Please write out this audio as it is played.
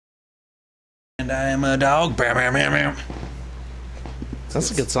And I am a dog. That's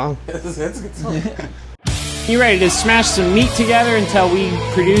a good song. That's a good song. You ready to smash some meat together until we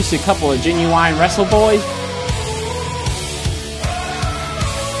produce a couple of genuine wrestle boys?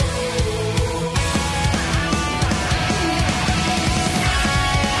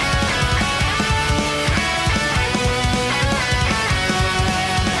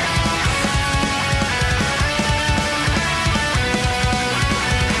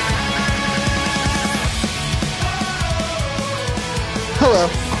 Hello.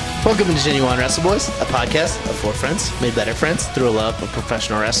 Welcome to Genuine Wrestle Boys, a podcast of four friends made better friends through a love of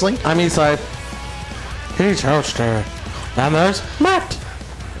professional wrestling. I'm Eastside. He's Hoster. And there's Matt.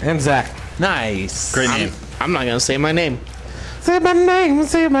 And Zach. Nice. Great name. I'm not going to say my name. Say my name,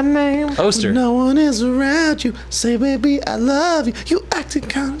 say my name. Oster. No one is around you. Say, baby, I love you. You acting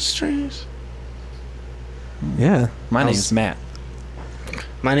kind of strange. Yeah. My name's Matt.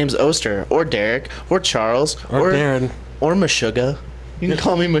 My name's Oster, or Derek, or Charles, Or Darren. or Meshuggah. You can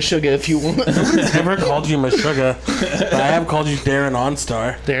call me Meshuggah if you want. I've never called you Meshuggah, but I have called you Darren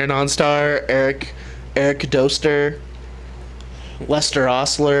OnStar. Darren OnStar, Eric Doster, Lester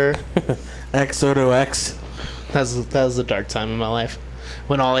Osler. Xoto X. That was a dark time in my life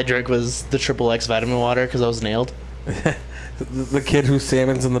when all I drank was the Triple X vitamin water because I was nailed. The kid who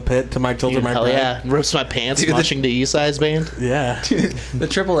salmons in the pit to my children, my Hell bread. yeah, rips my pants Dude, watching the E-Size band, Yeah. The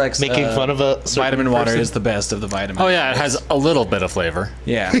Triple X making fun of a certain vitamin water person. is the best of the vitamins. Oh yeah, it has a little bit of flavor.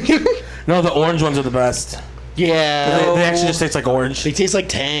 Yeah. No, the orange ones are the best. Yeah, They actually just taste like orange. they taste like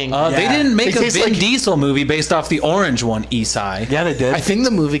Tang. They Yeah. didn't make They a taste Vin like- Diesel movie based off the orange one, Esai. Yeah, they did. I think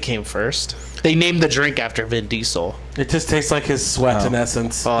the movie came first. They named the drink after Vin Diesel. It just tastes like his sweat in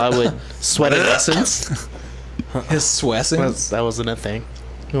essence. Oh, I would sweat in essence. His Swessons. That wasn't a thing.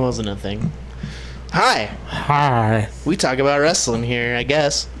 It wasn't a thing. Hi, Hi. we talk about wrestling here, I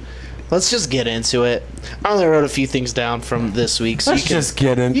guess. Let's just get into it. I only wrote a few things down from this week, so Let's you can. just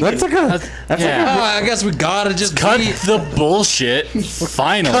get in. That's like a. That's Yeah. Oh, I guess we gotta just Cut the bullshit.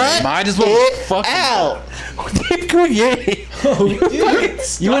 Finally. Might as well it fucking out. like a. Yay.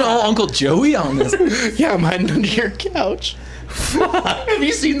 You went all Uncle Joey on this. Yeah, I'm hiding under your couch. Have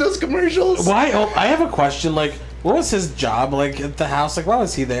you seen those commercials? Why? Oh, I have a question. Like, what was his job? Like at the house? Like, why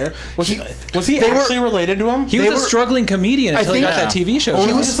was he there? Was he they were- actually related to him? He was They a were- struggling comedian until he think- got that TV show. Or he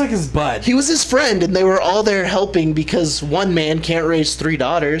show. was just like his bud. He was his friend, and they were all there helping because one man can't raise 3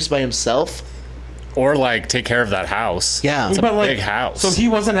 daughters by himself. Or like take care of that house. Yeah. It's a But, like, big house. So he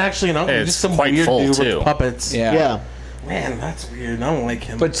wasn't actually an uncle. He's It's just some quite weird full, dude too. with puppets. Yeah. Yeah. Man, that's weird. I don't like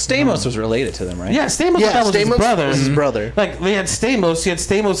him. But Stamos was related to them, right? yeah, Stamos. Yeah, that was his Stamos brother. was his brother. Like they had Stamos. You had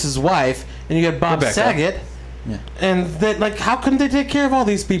Stamos' wife, and you had Bob Rebecca. Saget. Yeah. And that, like, how couldn't they take care of all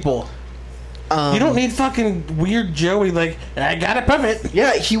these people? You don't need fucking weird Joey. Like, I got a puppet.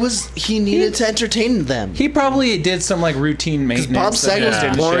 Yeah, he needed to entertain them. He probably did some like routine maintenance. Bob Saget was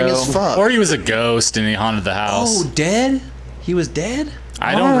Yeah. boring as fuck. Or he was a ghost and he haunted the house. Oh, dead? He was dead?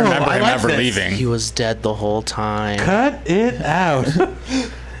 I don't remember I him like ever this. leaving. He was dead the whole time. Cut it out.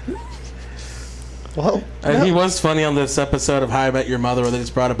 Well, And he was funny on this episode of How I Met Your Mother, where they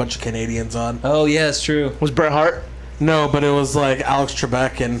just brought a bunch of Canadians on. Oh, yeah, it's true. was Bret Hart? No, but it was like Alex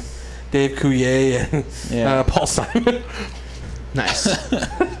Trebek and Dave Coulier and Yeah. Paul Simon. Nice.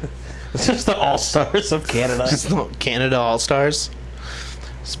 It's just the all stars of Canada. Canada All-Stars.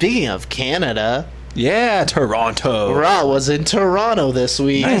 Speaking of Canada, Yeah, Toronto. Raw was in Toronto this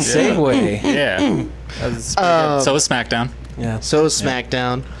week. Nice segue. Yeah. So was SmackDown. Yeah. So is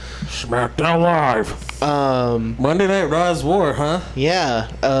SmackDown. SmackDown Live. Monday Night Raw's War, huh? Yeah,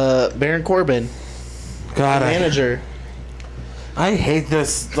 Baron Corbin, God, manager. I hate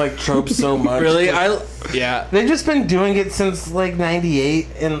this like trope so much. Really? Yeah. They've just been doing it since like '98,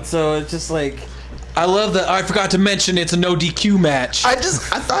 and so it's just like I love that. I forgot to mention it's a no DQ match. I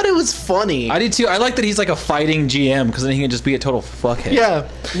thought it was funny. I did too. I like that he's like a fighting GM because then he can just be a total fuckhead. Yeah.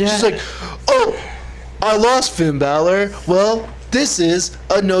 She's like, oh, I lost, Finn Balor. Well, this is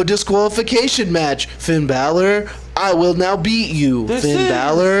a no disqualification match. Finn Balor, I will now beat you. This Finn is-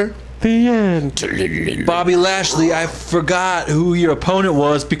 Balor. the end. Bobby Lashley, I forgot who your opponent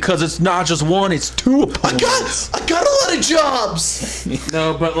was because it's not just one, it's two opponents. I got a lot of jobs.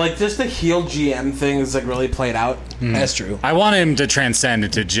 No, but like just the heel GM thing is like really played out. That's true. I want him to transcend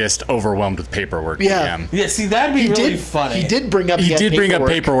into just overwhelmed with paperwork. Yeah. GM. Yeah, see that'd be really funny. He did bring up. He that did bring up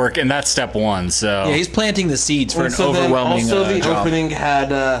paperwork. paperwork, and that's step one. So Yeah, he's planting the seeds for And an so then overwhelming also the job. opening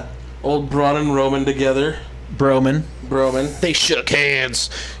had old Braun and Roman together. Broman. They shook hands.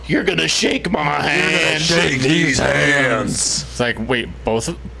 You're gonna shake my hand. it's like, wait, both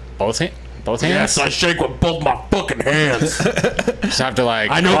Both hands? Yes, I shake with both my fucking hands. Just have to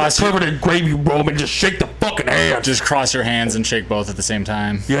like I know cross, it's covered in gravy, Roman. Just shake the fucking hands. just cross your hands and shake both at the same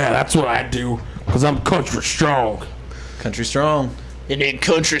time. Yeah, that's what I do. Because I'm country strong. Country strong. And in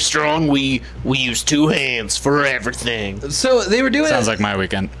Country Strong, we use 2 hands for everything. So they were doing Sounds it. like my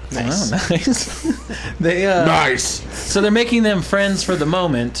weekend. Oh, nice. They Nice. so they're making them friends for the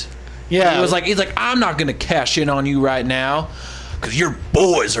moment. Yeah. He's like, I'm not gonna cash in on you right now, cause your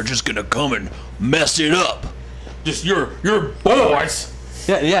boys are just gonna come and mess it up. Just your boys.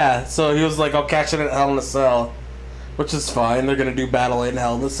 Yeah. So he was like, I'll catch it at Hell in a Cell. Which is fine. They're going to do Battle in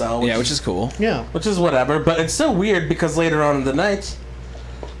Hell in a Cell. Yeah, which is cool. Yeah. Which is whatever. But it's so weird because later on in the night,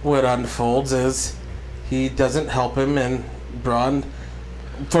 what unfolds is he doesn't help him, and Braun,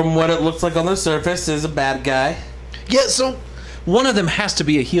 from what it looks like on the surface, is a bad guy. Yeah, so One of them has to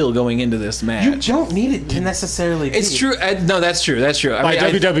be a heel going into this You match. don't need it to necessarily be. It's true. No, that's true. That's true. By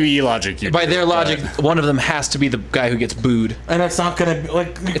WWE logic, you by do, their but- logic, one of them has to be the guy who gets booed. And it's not going to be,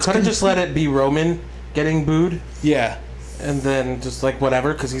 like, you could have just let it be Roman getting booed, Yeah. and then just, like,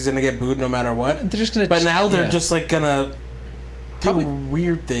 whatever, because he's going to get booed no matter what. They're just gonna. But now they're yeah. just, like, going to do Probably-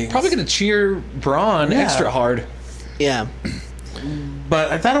 weird things. probably gonna cheer Braun Yeah. extra hard. yeah.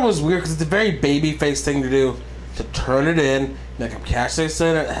 But I thought it was weird because it's a very babyface thing to do, to turn it in, make him cash their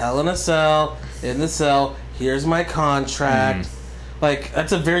sin at Hell in a Cell, in the cell. Here's my contract. Like,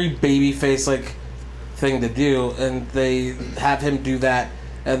 that's a very babyface like thing to do, and they have him do that,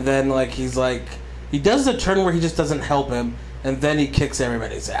 and then like he's like he does the turn where he just doesn't help him, and then he kicks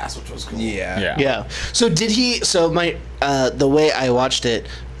everybody's ass, which was cool. Yeah. Yeah. So did he? So my the way I watched it,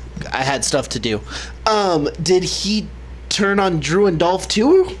 I had stuff to do. Did he turn on Drew and Dolph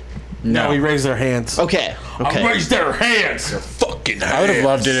too? No, he raised their hands. Okay. Okay. Raise their hands. Fucking. I would have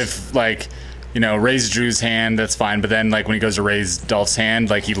loved it if, like, raise Drew's hand, that's fine, but then, like, when he goes to raise Dolph's hand,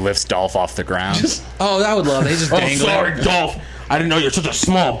 like, he lifts Dolph off the ground. Oh, I would love. They just Oh, dangle. sorry, Dolph. I didn't know you're such a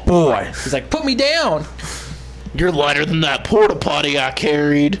small boy. He's like, put me down. You're lighter than that porta potty I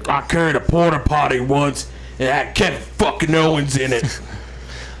carried. I carried a porta potty once. It had Kevin fucking Owens in it.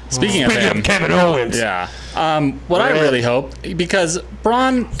 Speaking of Speaking him, of Kevin Owens. yeah. What I really hope, because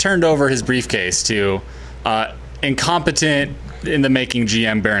Braun turned over his briefcase to incompetent in the making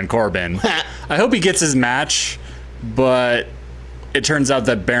GM Baron Corbin. I hope he gets his match, but it turns out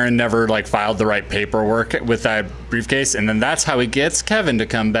that Baron never filed the right paperwork with that briefcase, and then that's how he gets Kevin to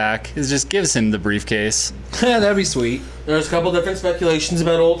come back. Is just gives him the briefcase. That'd be sweet. There's a couple different speculations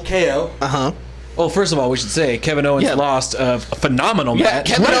about old KO. Well, first of all, we should say Kevin Owens Yeah. lost a phenomenal match.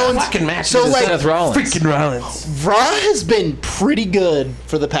 Kevin What a Owens. fucking match. So this is. like Seth Rollins. Freaking Rollins. Raw has been pretty good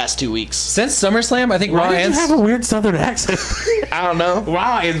for the past 2 weeks. Since SummerSlam, I think Raw Why did you and have a weird southern accent? I don't know.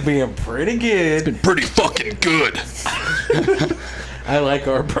 Raw is being pretty good. pretty fucking good. I like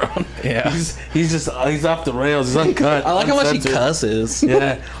our Braun. Yeah. He's just he's off the rails. He's uncut. I like how much he uncensored. cusses.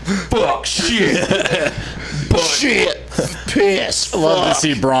 Yeah. Fuck shit. Shit. Piss. I love to Fuck.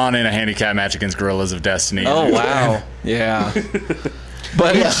 see Braun in a handicap match against Gorillas of Destiny. Oh wow. Yeah.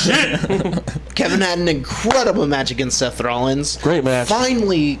 But Kevin had an incredible match against Seth Rollins. Great match.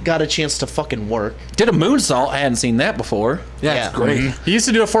 Finally got a chance to fucking work. did a moonsault. I hadn't seen that before. Yeah, Yeah. it's great. He used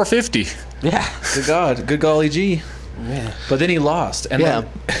to do a 450. Yeah. Good God. Good golly gee. Yeah. But then he lost. And Yeah.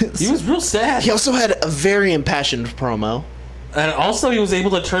 then, He was real sad. He also had a very impassioned promo. And also he was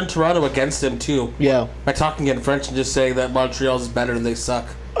able to turn Toronto against him too. Yeah. By talking in French and just saying that Montreal's is better and they suck.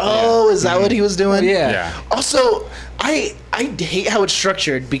 Oh, is that what he was doing? yeah. Yeah. Also, I hate how it's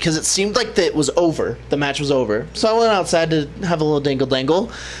structured because it seemed like that it was over. The match was over. So I went outside to have a little dangle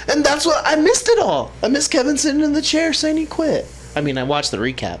dangle. And that's what I missed it all. I missed Kevin sitting in the chair saying he quit. I mean, I watched the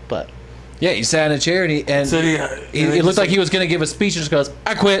recap, but Yeah, he sat in a chair and So it looked like he was going to give a speech and just goes,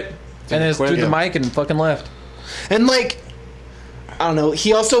 I quit. And then just quit, threw the yeah. mic and fucking left. and like I don't know,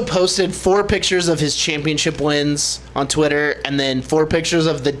 he also posted 4 pictures of his championship wins on Twitter and then 4 pictures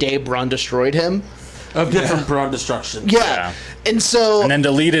of the day Braun destroyed him. of different Braun destruction. Yeah. And so And then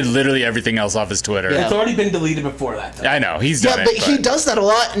deleted literally everything else off his Twitter. Yeah. It's already been deleted before that. Though. I know, he's done yeah, it. but he does that a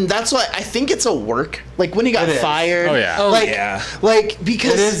lot, and that's why I think it's a work. Like when he got It is. fired. Oh, yeah. Oh, like, yeah. Like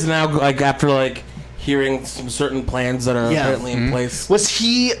because It is now like after like hearing some certain plans that are Yeah. apparently in place. Was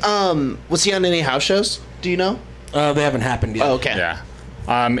he on any house shows? Do you know? They haven't happened yet. Oh, okay.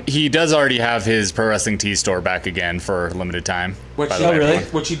 Yeah. He does already have his Pro Wrestling Tee store back again for limited time. Which, by the way.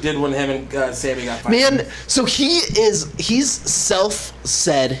 which he did when him and Sammy got fired. Man, so he's self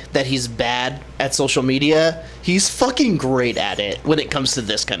said that he's bad at social media. He's fucking great at it when it comes to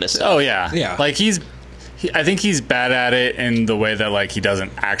this kind of stuff. Oh, yeah. Yeah. Like, I think he's bad at it in the way that, like, he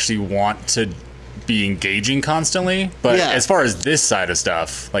doesn't actually want to be engaging constantly. But Yeah. as far as this side of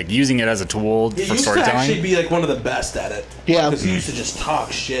stuff, like using it as a tool He for used to actually storytelling, be like one of the best at it. Yeah. Because he used to just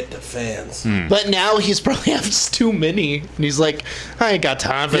talk shit to fans. But now he's probably have just too many. And he's like, I ain't got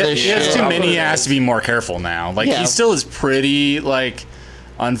time for this he has shit. too I'll many. put it He has in. to be more careful now. Like Yeah. he still is pretty like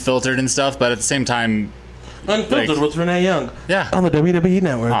unfiltered and stuff, but at the same time, Unfiltered Like- with Renee Young. yeah. On the WWE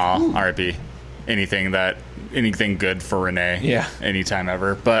Network. Aw, R.I.P. Anything good for Renee. Yeah. Anytime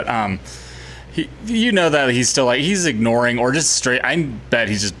ever. But you know that he's still like he's ignoring or just straight. I bet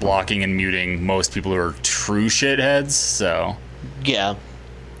he's just blocking and muting most people who are true shitheads. So Yeah.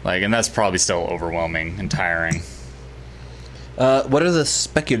 like, and that's probably still overwhelming and tiring. What are the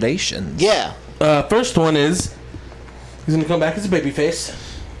speculations? Yeah. First one is he's going to come back as a babyface.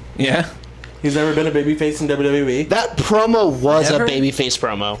 Yeah. He's never been a babyface in WWE. That promo was Never? a babyface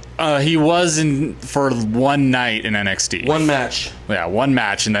promo. He was in for one night in NXT. One match. Yeah, one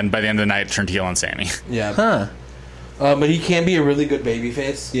match, and then by the end of the night, turned heel on Sammy. Yeah. Huh. But he can be a really good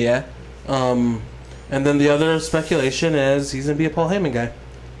babyface. Yeah. And then the other speculation is he's going to be a Paul Heyman guy.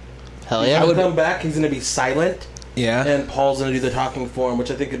 Hell He'll yeah. come back, he's going to be silent, Yeah. and Paul's going to do the talking for him, which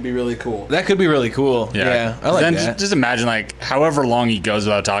I think would be really cool. That could be really cool. Yeah. I like then that. Just imagine, like, however long he goes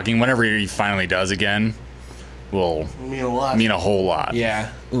without talking, whenever he finally does again, will I mean, a lot. mean a whole lot.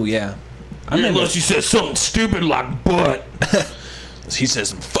 Yeah. Ooh, yeah. Unless he says something stupid like butt. He says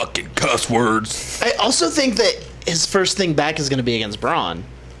some fucking cuss words. I also think that his first thing back is going to be against Braun.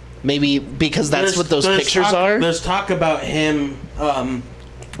 Maybe because that's what those pictures talk, are. There's talk about him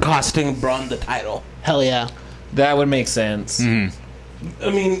costing Braun the title. Hell yeah. That would make sense. I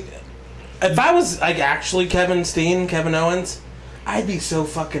mean, if I was like actually Kevin Owens, I'd be so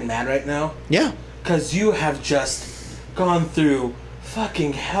fucking mad right now. Yeah. Because you have just gone through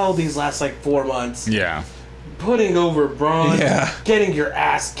fucking hell these last like 4 months. Yeah. Putting over Braun, Yeah. getting your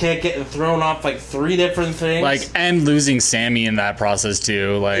ass kicked, getting thrown off like 3 different things. Like, and losing Sammy in that process,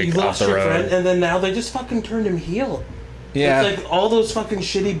 too, like, you off lost the your road. friend, and then now they just fucking turned him heel. Yeah. It's like all those fucking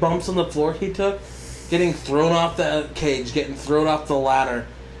shitty bumps on the floor he took, getting thrown off the cage, getting thrown off the ladder,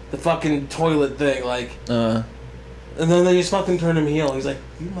 the fucking toilet thing, like. And then they just fucking turned him heel. He's like,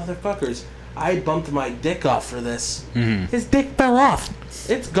 you motherfuckers, I bumped my dick off for this. His dick fell off.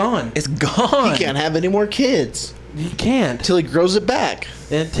 It's gone. It's gone. He can't have any more kids You can't. until he grows it back.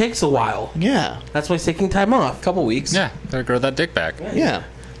 And it takes a while. Yeah. That's why he's taking time off. Couple weeks. Yeah, gotta grow that dick back. Yeah.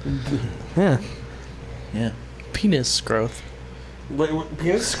 Yeah. Yeah. Penis growth. Wait,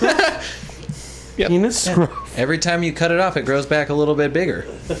 penis growth? Yep. Penis growth. Every time you cut it off, it grows back a little bit bigger.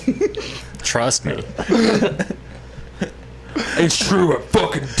 Trust me. It's true, it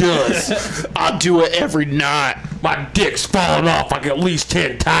fucking does. I'll do it every night. My dick's falling off like at least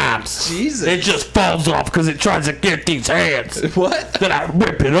 10 times. Jesus. It just falls off because it tries to get these hands. What? Then I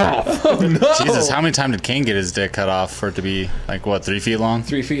rip it off. Jesus, how many times did Kane get his dick cut off for it to be, like, what, 3 feet long?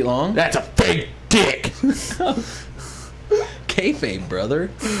 3 feet long? That's a fake dick. Kayfabe, brother.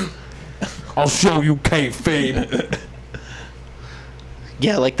 I'll show you kayfabe.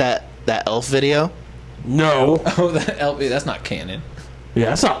 Yeah, like that elf video. No. Oh, that's not canon. Yeah,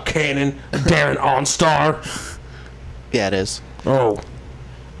 that's not canon. Darren OnStar. Yeah, it is. Oh.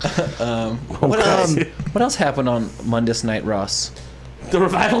 What else happened on Monday Night Ross? The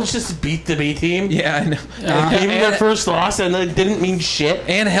Revival just beat the B team. Yeah, I know. Gave them their first loss, and it didn't mean shit.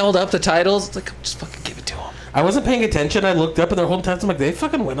 And held up the titles. It's like, just fucking give it to him. I wasn't paying attention. I looked up, and their whole time I'm like, they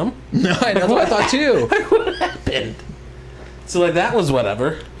fucking win them. No, that's what I thought too. What happened? So like that was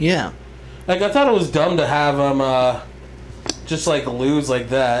whatever. Yeah. Like I thought it was dumb to have them just like lose like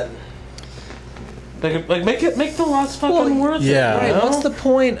that. Like make the loss fucking worth yeah. it. Right, You know? what's the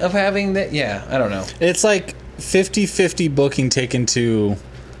point of having that? Yeah, I don't know. It's like 50-50 booking taken to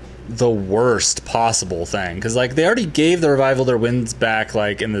the worst possible thing. Because, like, they already gave the Revival their wins back,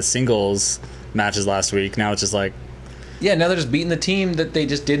 like, in the singles matches last week. Now it's just like... Yeah, now they're just beating the team that they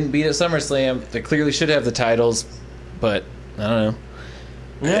just didn't beat at SummerSlam. They clearly should have the titles, but I don't know.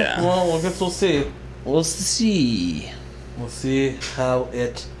 Yeah. Well, I guess we'll see. We'll see. We'll see how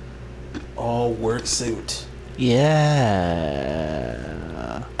it all works out. Yeah.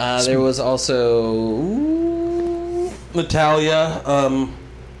 There was also Natalia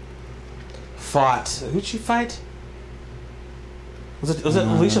fought. Who'd she fight? Was it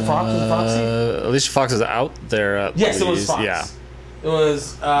Alicia Fox and Foxy? Alicia Fox is out there. Yes, it was Fox. Yeah. It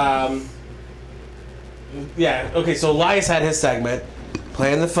was, yeah, okay, so Elias had his segment,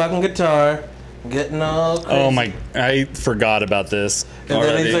 playing the fucking guitar, getting all crazy. Oh my! I forgot about this. And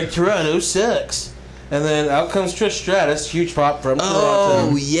already. then he's like, Toronto sucks. And then out comes Trish Stratus, huge pop from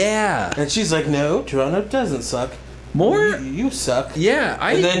Toronto. yeah. And she's like, no, Toronto doesn't suck. More? You suck. Yeah,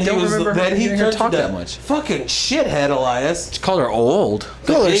 I And then don't remember hearing her turned talk to that much. Fucking shithead, Elias. She called her old.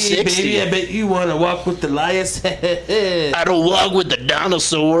 Call her Hey, 60. baby, I bet you want to walk with Elias. I don't walk with the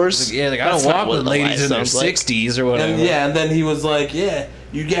dinosaurs. Yeah, like I That's don't not walk what with the ladies lie in their sounds like. 60s or whatever. And then he was like, yeah,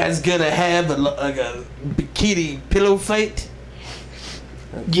 you guys gonna have a bikini pillow fight?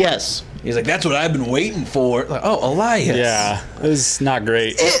 Yes. He's like, that's what I've been waiting for. Like, oh, Elias. Yeah, it was not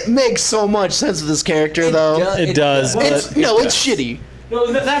great. It makes so much sense with this character, though. It does, but It's shitty.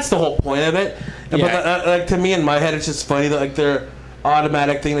 No, that's the whole point of it. But Yeah. like to me in my head, it's just funny that like their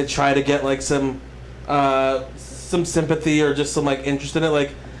automatic thing to try to get like some sympathy or just some like interest in it.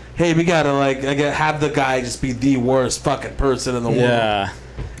 Like, hey, we gotta have the guy just be the worst fucking person in the world yeah.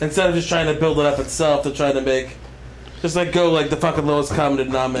 instead of just trying to build it up itself to try to make just like go like the fucking lowest common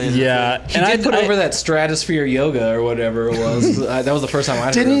denominator. Yeah, He did put over that stratosphere yoga or whatever it was. That was the first time I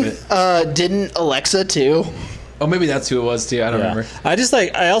heard of it. Didn't Alexa too? Oh, maybe that's who it was too. I don't remember.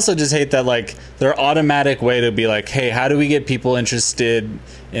 I also just hate that like their automatic way to be like, hey, how do we get people interested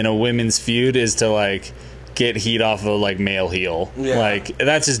in a women's feud is to like get heat off of like male heel. Yeah. Like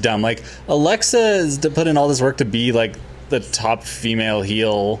that's just dumb. Like Alexa is to put in all this work to be like the top female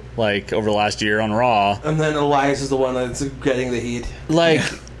heel like over the last year on Raw. And then Elias is the one that's getting the heat. Like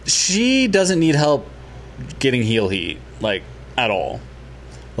she doesn't need help getting heel heat like at all.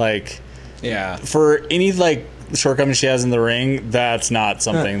 Like Yeah. for any like shortcomings she has in the ring, that's not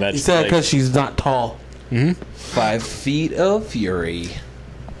something that You said because she's not tall. 5 feet of fury.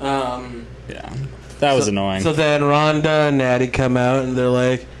 yeah. That was annoying. So then Rhonda and Natty come out and they're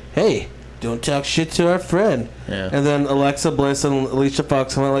like, hey, don't talk shit to our friend. Yeah. And then Alexa Bliss and Alicia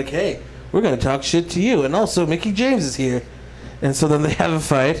Fox come out like, hey, we're going to talk shit to you. And also Mickey James is here. And so then they have a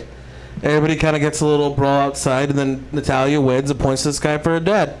fight. Everybody kind of gets a little brawl outside. And then Natalya wins and points to this guy for her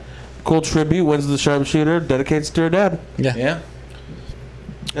dad. Cool tribute, wins the sharpshooter, dedicates to her dad. Yeah.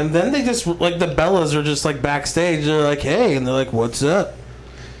 And then they just, like, the Bellas are just, like, backstage. They're like, hey. And they're like, what's up?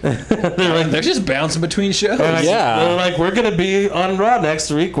 They're just bouncing between shows. And I- Yeah. They're like, we're going to be on Raw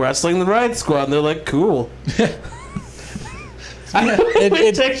next week wrestling the Riot Squad. And they're like, cool.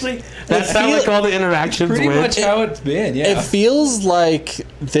 It's actually, that's how like all the interactions Pretty went. much how it's been, yeah. It feels like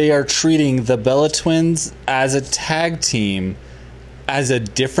they are treating the Bella Twins as a tag team as a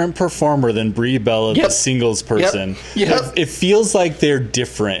different performer than Brie Bella, the Yep. singles person. Yep. It feels like they're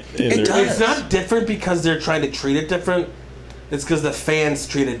different. In their- It's not different because they're trying to treat it different. It's because the fans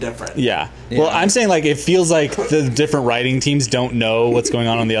treat it different. Yeah. Well, I'm saying like it feels like the different writing teams don't know what's going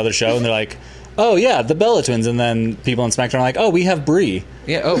on the other show, and they're like, "Oh yeah, the Bella Twins," and then people on SmackDown are like, "Oh, we have Brie.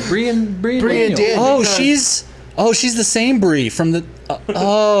 Yeah, oh, Brie and Brie and Daniel. Dan. She's the same Brie from the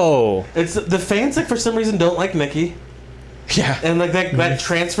oh." It's the fans like for some reason don't like Nikki, Yeah. and like that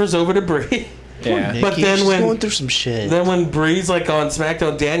transfers over to Brie. Yeah. But Nikki, then she's when- going through some shit. Then when Brie's like on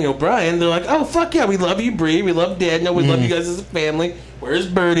SmackDown, Daniel Bryan, they're like, "Oh fuck yeah, we love you, Brie. We love Daniel. We love you guys as a family. Where's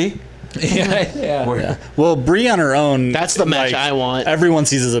Birdie?" Yeah. Well, Brie on her own. That's the match I want. Everyone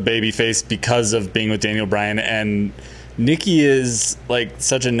sees as a babyface because of being with Daniel Bryan, and Nikki is like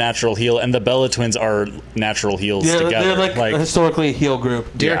such a natural heel, and the Bella Twins are natural heels Yeah, together. they're like historically a heel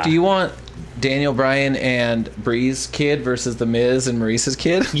group. Derek, Yeah. do you want Daniel Bryan and Brie's kid versus The Miz and Maurice's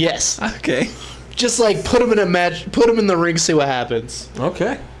kid? Yes. Okay. Just like put him in a match, put him in the ring, see what happens.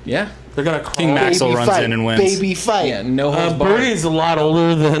 Okay, Yeah. they're gonna crawl. King Max- Axel Baby runs fight, in and wins. Baby fight. Yeah, no holds barred. Birdie's a lot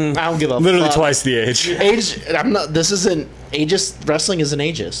older than. I don't give a Literally fuck. twice the age. Age. I'm not. This isn't ageist. Wrestling isn't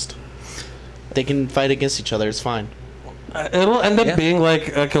ageist. They can fight against each other. It's fine. It'll end up Yeah. being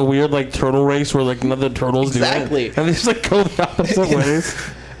like a weird like turtle race where like none of the turtles Exactly. do it, and they just like go the opposite ways.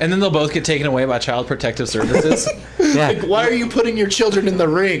 And then they'll both get taken away by Child Protective Services. Yeah, Why are you putting your children in the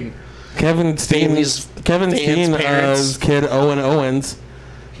ring? Kevin Steen, Bailey's Kevin fans' Steen, parents. his kid Owen Owens,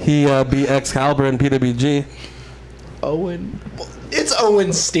 he beat Excalibur in PWG. Owen. It's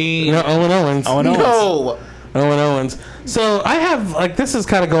Owen Steen. You know, Owen Owens. Owen Owens. No. Owen Owens. So I have like this is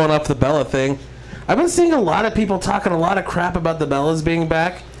kind of going off the Bella thing. I've been seeing a lot of people talking a lot of crap about the Bellas being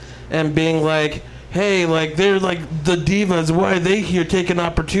back and being like, "Hey, like they're like the divas. Why are they here taking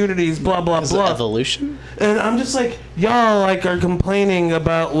opportunities? Blah blah Is it blah." Evolution? And I'm just like, y'all like are complaining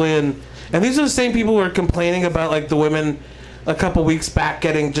about when, and these are the same people who are complaining about like the women a couple weeks back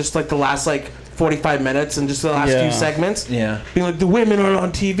getting just like the last like 45 minutes and just the last Yeah. few segments. Yeah. Being like, the women are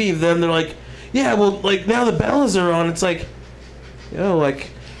on TV. Then they're like, yeah, well, like now the Bellas are on. It's like, like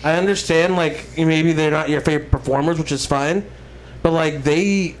I understand like maybe they're not your favorite performers, which is fine, but like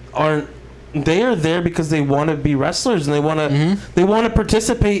they aren't. They are there because they want to be wrestlers and they want to they want to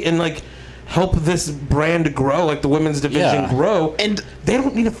participate and like help this brand grow, like the women's division Yeah. grow. And They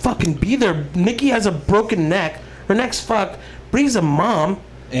don't need to fucking be there. Nikki has a broken neck. her next fuck. Bree's a mom.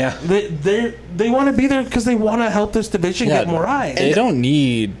 Yeah. They want to be there because they want to help this division get more eyes. They don't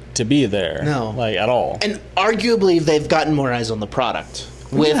need to be there. No. Like, at all. And arguably, they've gotten more eyes on the product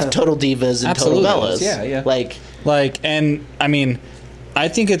with Total Divas and Absolutely. Total Bellas. Yeah, yeah. Like, and I mean, I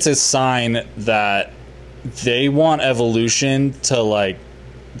think it's a sign that they want Evolution to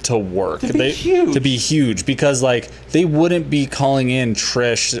work, To be huge. because like they wouldn't be calling in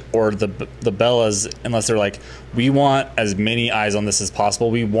Trish or the Bellas unless they're like, we want as many eyes on this as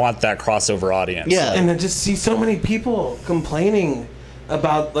possible. We want that crossover audience. Yeah. And I just see so many people complaining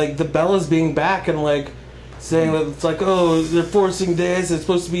about like the Bellas being back and like saying that it's like, oh, they're forcing this. It's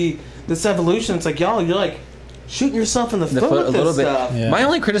supposed to be this evolution. It's like, y'all, you're like shooting yourself in the foot with a this little bit. stuff. Yeah. My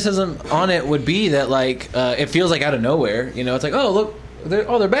only criticism on it would be that like it feels like out of nowhere. You know, it's like, oh look,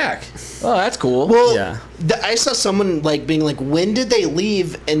 they're back. Oh, that's cool. Well, Yeah. I saw someone like being like, when did they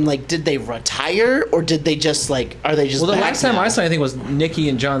leave? And like, did they retire or did they just like, are they just Well, the back last time now? I saw anything was Nikki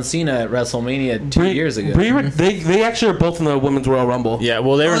and John Cena at WrestleMania 2 years ago. They actually are both in the Women's Royal Rumble. Yeah,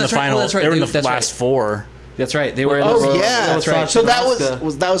 well, they were in the that's right. final. Oh, that's right. They were in the That's last right. 4. That's right. They were in the Oh Royal- yeah, that's right. So that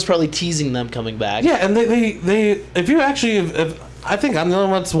Asuka. that was probably teasing them coming back. Yeah, and they if you actually, if I think I'm the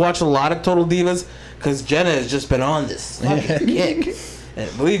only one that's watched a lot of Total Divas because Jenna has just been on this fucking kick.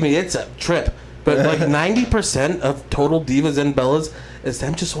 And believe me, it's a trip. But like 90% of Total Divas and Bellas is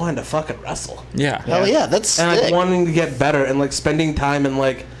them just wanting to fucking wrestle Yeah. Hell yeah, that's and like sick. wanting to get better and like spending time in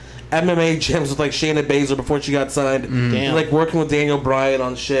like MMA gyms with like Shayna Baszler before she got signed, Damn. and, like working with Daniel Bryan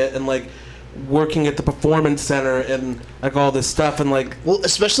on shit and like working at the Performance Center and like all this stuff and like Well,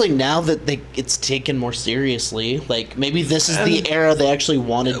 especially now that it's taken more seriously. Like maybe this is the era they actually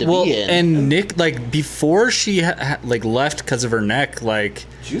wanted to Well, be in. and Nick, like before she like left because of her neck, like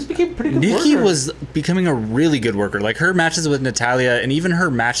she was became a pretty good Nikki worker. was becoming a really good worker. Like her matches with Natalia and even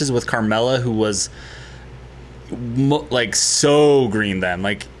her matches with Carmella, who was like so green then,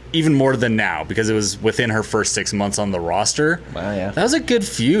 like even more than now because it was within her first 6 months on the roster. Wow, yeah. That was a good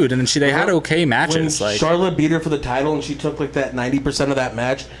feud, and they had okay matches. When Like Charlotte beat her for the title and she took like that 90% of that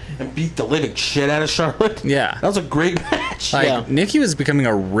match and beat the living shit out of Charlotte. Yeah. That was a great match. Like Yeah. Nikki was becoming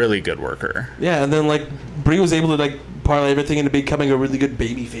a really good worker. Yeah, and then like Brie was able to like parlay everything into becoming a really good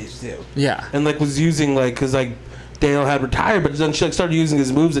babyface too. Yeah. And like was using like because like Daniel had retired, but then she like started using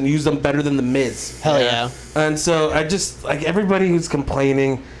his moves and used them better than the Miz. Hell yeah. And so I just like everybody who's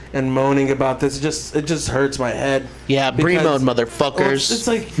complaining and moaning about this, it just hurts my head. Yeah, Brie Because- mode, motherfuckers. Well, it's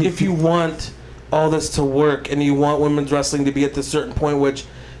like if you want all this to work and you want women's wrestling to be at this certain point, which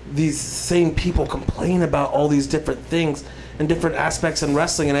these same people complain about all these different things and different aspects in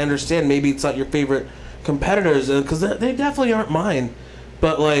wrestling, and I understand maybe it's not your favorite competitors because they definitely aren't mine,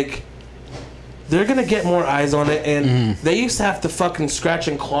 but like they're gonna get more eyes on it, and they used to have to fucking scratch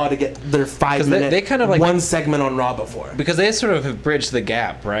and claw to get their 5 'Cause minute they kind of like- one segment on Raw before. Because they sort of have bridged the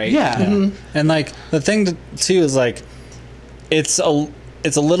gap, right? Yeah. And like the thing too is like it's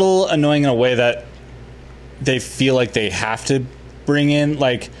a little annoying in a way that they feel like they have to bring in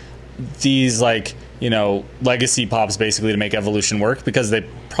like these like, you know, legacy pops basically to make Evolution work because they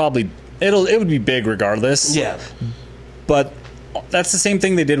probably it would be big regardless. Yeah. But that's the same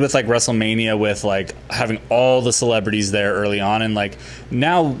thing they did with like WrestleMania with like having all the celebrities there early on, and like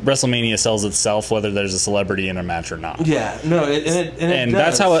now WrestleMania sells itself whether there's a celebrity in a match or not. Yeah. No, And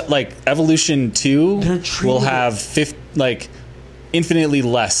that's how it, like Evolution 2 They're treating will it- have like infinitely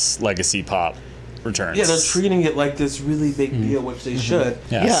less legacy pop returns. Yeah, they're treating it like this really big deal, which they should.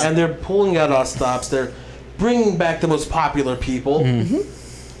 Yes. Yeah. And they're pulling out all stops. They're bringing back the most popular people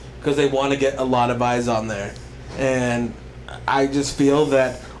because they want to get a lot of eyes on there. And I just feel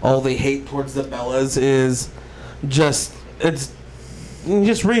that all the hate towards the Bellas is just just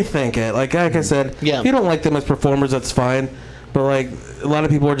rethink it. Like I said, Yeah. if you don't like them as performers, that's fine. But like a lot of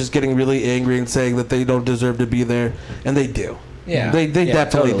people are just getting really angry and saying that they don't deserve to be there, and they do. Yeah. They Yeah,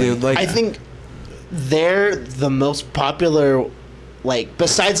 definitely totally. do. Like I think they're the most popular, like,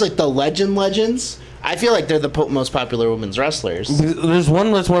 besides, like, the legends, I feel like they're the most popular women's wrestlers. there's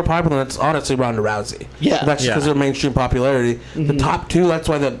one that's more popular. That's honestly Ronda Rousey. Yeah. That's because Yeah. of mainstream popularity. The top two. That's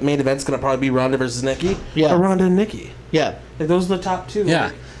why the main event's gonna probably be Ronda versus Nikki. Yeah. Or Ronda and Nikki. Yeah. Like, those are the top two. Yeah.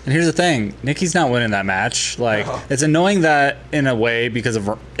 Like, And here's the thing, Nikki's not winning that match. Like it's annoying that in a way because of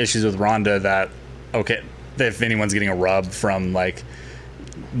issues with Ronda that if anyone's getting a rub from like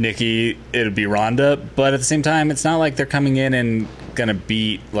Nikki, it'd be Ronda, but at the same time it's not like they're coming in and gonna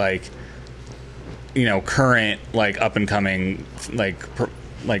beat like, you know, current like up and coming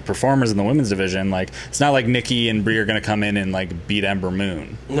like performers in the women's division. Like it's not like Nikki and Brie are gonna come in and like beat Ember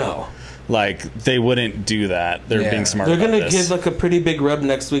Moon. no. Like they wouldn't do that. They're Yeah. being smart. They're about gonna this. give like a pretty big rub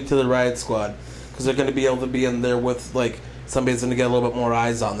next week to the Riot Squad because they're going to be able to be in there with like somebody's going to get a little bit more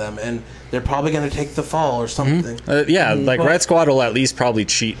eyes on them, and they're probably going to take the fall or something. Yeah, like Red Squad will at least probably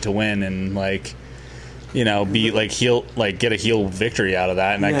cheat to win and like, you know, be like get a heel victory out of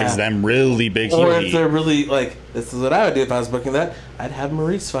that, and that gives them really big heel Or if heat. they're really like, this is what I would do if I was booking that. I'd have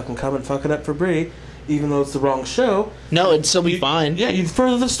Maurice fucking come and fuck it up for Brie, even though it's the wrong show. No, it'd still be fine. Yeah, you'd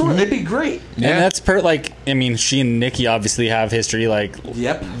further the story. It'd be great. And that's like, I mean, she and Nikki obviously have history, like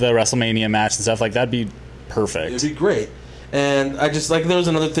Yep. the WrestleMania match and stuff like that'd be perfect. It'd be great. And I just like there was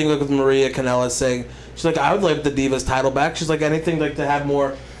another thing like with Maria Kanellis saying she's like, I would like the Divas title back. She's like, anything like to have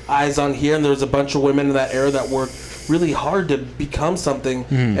more eyes on here. And there was a bunch of women in that era that worked really hard to become something,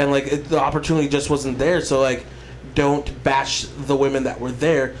 and like the opportunity just wasn't there. So like, don't bash the women that were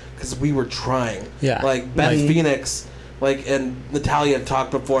there because we were trying. Yeah. Like Beth Phoenix, like, and Natalia had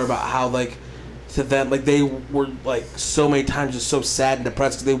talked before about how like to them like they were like so many times just so sad and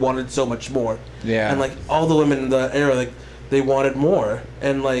depressed because they wanted so much more. Yeah. And like all the women in the era like they wanted more,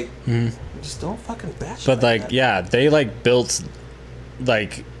 and like just don't fucking bash. But like, that. yeah, they like built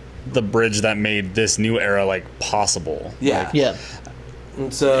like the bridge that made this new era like possible. Yeah. Like, Yeah.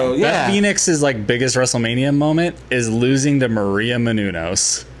 And so yeah. Beth Phoenix's like biggest WrestleMania moment is losing to Maria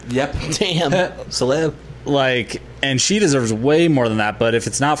Menounos. Yep. Damn. Celeb. Like, and she deserves way more than that. But if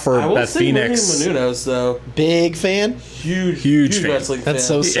it's not for I will Beth say Phoenix, Maria Menounos though, Big fan. Huge fan. wrestling That's fan.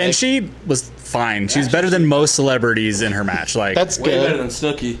 so sick. and she was fine. She was better than most celebrities in her match. Like, That's way better good. than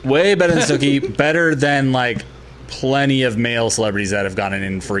Snooki. way better than Snooki. Better than like plenty of male celebrities that have gotten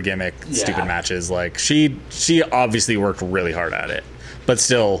in for gimmick stupid matches. Like she obviously worked really hard at it, but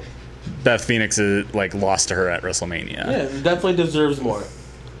still, Beth Phoenix is like lost to her at WrestleMania. Yeah, definitely deserves more.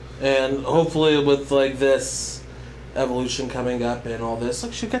 And hopefully with like this evolution coming up and all this,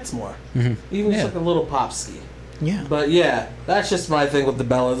 like she gets more. Even just like a little pop ski. Yeah. But yeah, that's just my thing with the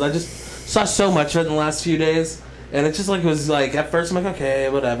Bellas. I just saw so much of it in the last few days, and it just like was like at first I'm like okay,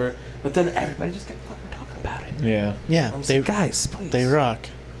 whatever, but then everybody just kept fucking talking about it. Yeah. Yeah. I'm They like, guys, please. they rock.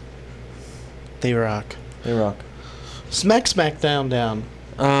 They rock. They rock. Smackdown down.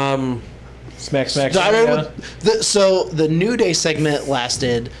 Smack. So the New Day segment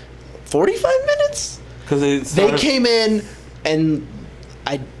lasted 45 minutes. Because They came in and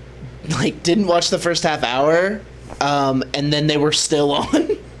I like didn't watch the first half hour, and then they were still on.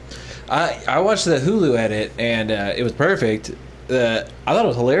 I watched the Hulu edit and it was perfect. I thought it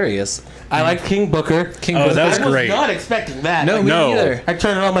was hilarious. I like King Booker. King Oh, Booker. that was I was great. not expecting that. No, Like, me No. neither. I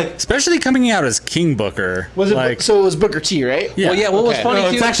turned it on I'm like, Especially coming out as King Booker. Was it like, so? It was Booker T, right? Yeah. Well, yeah. What was Okay. funny no,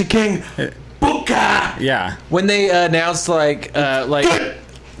 too? it's actually King Booker. Yeah. when they announced like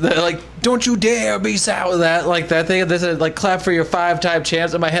don't you dare be sour with that, like that thing. They said like clap for your 5-time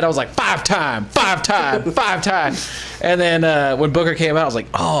champs. In my head, I was like 5-time. And then when Booker came out, I was like,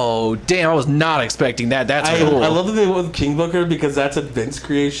 oh damn, I was not expecting that. That's cool. I love that they went with King Booker because that's a Vince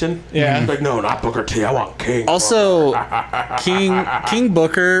creation. Yeah. Like, no, not Booker T. I want King. Also, King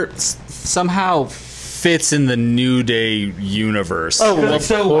Booker somehow fits in the New Day universe. Oh, Because of it's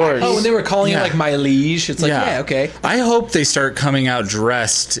so course. Oh, and they were calling Yeah. it like my liege. It's like, yeah, okay. I hope they start coming out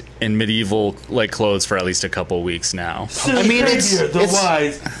dressed in medieval like clothes for at least a couple weeks now. Silly I mean, Xavier, the it's-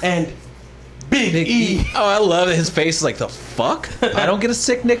 wise and Big E. Oh, I love it. His face is like, the fuck? I don't get a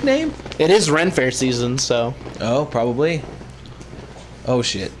sick nickname? It is Ren Fair season, so Oh, probably. Oh,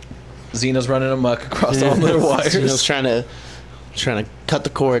 shit. Xena's running amok across all their wires. he was trying to cut the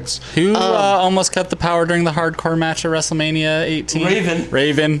cords. Who almost cut the power during the hardcore match at WrestleMania 18?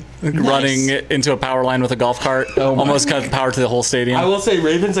 Raven. Running into a power line with a golf cart. Oh my Almost cut the power to the whole stadium. I will say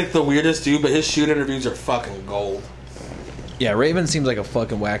Raven's like the weirdest dude, but his shoot interviews are fucking gold. Yeah, Raven seems like a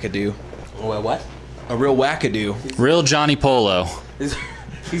fucking wackadoo. Well, what? A real wackadoo. Real Johnny Polo.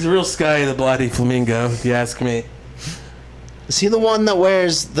 He's a real Sky the Bloody Flamingo, if you ask me. Is he the one that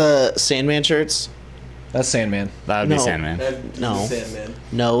wears the Sandman shirts? That's Sandman. That would be No. Sandman. No. Sandman.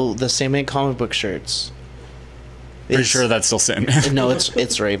 No, the Sandman comic book shirts. Pretty sure that's still Sandman. No,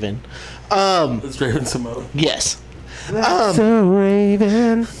 it's Raven. It's Raven Simone. Yes. So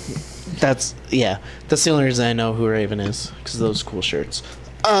Raven. That's the only reason I know who Raven is, because of those cool shirts.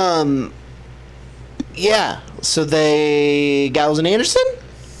 Yeah. So Gallows and Anderson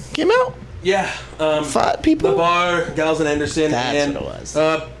came out. Yeah. Fought people. The Bar, Gallows and Anderson, That's and what it was.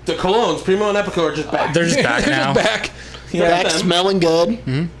 the Colognes, Primo and Epico are just back. They're just back They're now. just back. Back them. smelling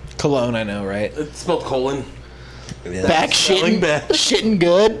good. Cologne, I know, right? It's spelled colon. Back Smelling bad. shitting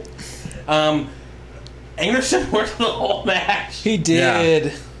good. Anderson worked the whole match. He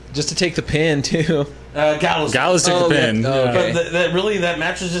did. Just to take the pin, too. Gallows. Gallows took Oh, the yeah. pin. Oh, okay. But that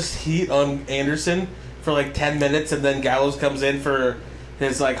match was just heat on Anderson for like 10 minutes, and then Gallows comes in for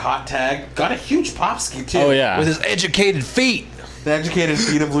his like hot tag. Got a huge popski too. Oh yeah. With his educated feet. The educated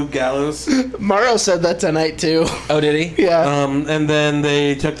feet of Luke Gallows. Mauro said that tonight too. Oh, did he? Yeah. And then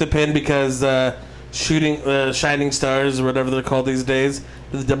they took the pin because Shining Stars, or whatever they're called these days,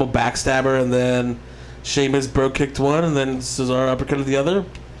 the double backstabber, and then Sheamus bro kicked one, and then Cesaro uppercutted the other.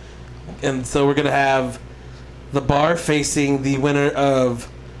 And so we're going to have the Bar facing the winner of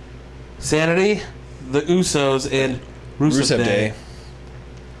Sanity, the Usos, and Rusev Day.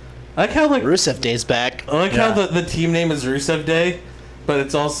 I like how Rusev Day's back. I like how the team name is Rusev Day, but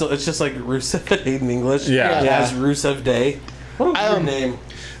it's just like Rusev in English. Yeah. It has Rusev Day. What a weird name.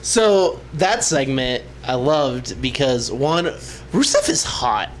 So that segment I loved because one, Rusev is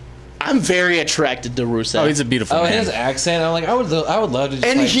hot. I'm very attracted to Rusev. Oh, he's a beautiful Oh, man. his accent. I'm like, I would love to just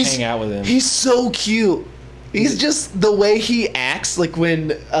and like, he's hang out with him. He's so cute. He's just the way he acts. Like when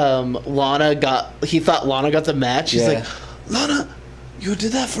he thought Lana got the match. He's Yeah. like, Lana, you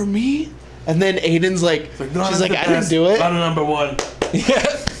did that for me. And then Aiden's like, No, she's that's like, the I didn't best. do it. Lana number one.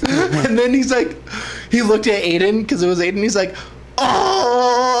 And then he's like, he looked at Aiden because it was Aiden. He's like,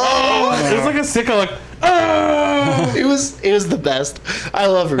 oh. It was like a sicko, like, oh! It was the best. I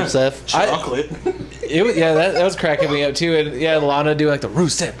love Rusev. Chocolate. It was, yeah, that was cracking me up too. And yeah, Lana do like the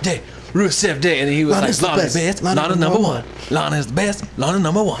Rusev Day, and he was Lana's the like, Lana's best. best, Lana Lana's number one. Lana's the best, Lana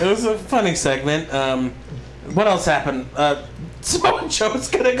number one. It was a funny segment. What else happened? Samoa Joe's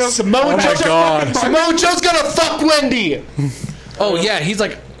gonna go. Samoa Joe's gonna fuck Wendy. Oh yeah, he's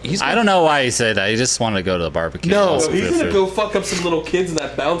I don't know why he said that. He just wanted to go to the barbecue. No, Also He's for gonna food. go fuck up some little kids in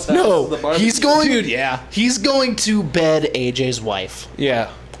that bounce house. No, the barbecue. he's going. Dude, yeah. He's going to bed AJ's wife.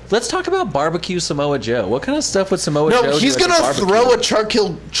 Yeah. Let's talk about barbecue Samoa Joe. What kind of stuff would Samoa Joe No, do he's at the gonna barbecue? throw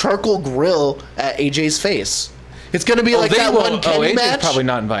a charcoal grill at AJ's face. It's gonna be like that one Kenny AJ's match. probably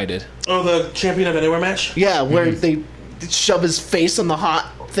not invited. Oh, the Champion of Anywhere match? Yeah, where they shove his face on the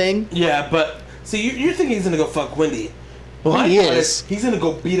hot thing. Yeah, but see, you're thinking he's gonna go fuck Wendy. Well, My he thought is. He's gonna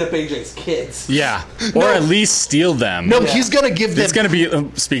go beat up AJ's kids. Yeah, or at least steal them. No, Yeah. he's gonna give them. It's gonna be.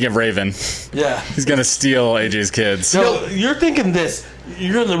 Speaking of Raven, Yeah. he's gonna steal AJ's kids. No, you're thinking this.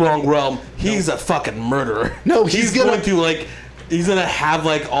 You're in the wrong realm. He's a fucking murderer. No, he's gonna- going to like. He's gonna have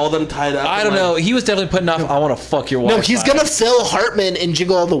like all them tied up. I don't know. He was definitely putting off. I want to fuck your wife. No, he's vibe. gonna Phil Hartman and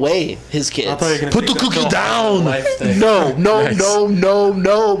Jingle All the Way. His kids. I thought you were gonna Put the say cookie Phil down. Life thing. No, no, Nice. no, no,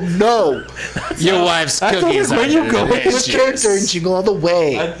 no, no. Your wife's That's cookies. where you are go with His delicious. character in Jingle All the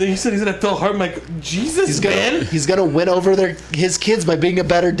Way. He said he's gonna Phil Hartman. Like Jesus, man. He's gonna win over his kids by being a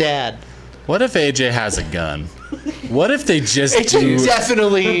better dad. What if AJ has a gun? What if they just AJ do?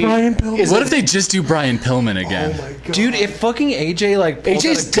 definitely Brian Pillman. is. What if they just do Brian Pillman again? Oh my god, Dude, if fucking AJ like pulls AJ's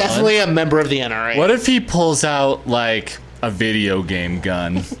out a gun- definitely a member of the NRA. What if he pulls out like a video game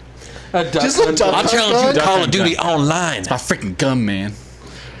gun? Just look dumb. I'm telling you, Duck Call Hunt of Duty gun. online. My freaking gun, man.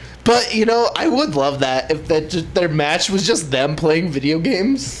 But you know, I would love that if their match was just them playing video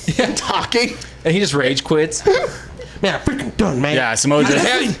games and talking. And he just rage quits. man, I'm freaking done, man. Yeah, Samoa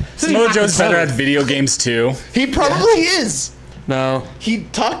Joe's better at video games too. He probably is. No, He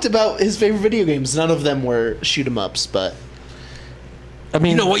talked about his favorite video games. None of them were shoot 'em ups, but I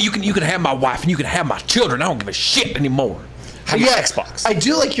mean, You know what? You can have my wife and you can have my children. I don't give a shit anymore. Have my Xbox. I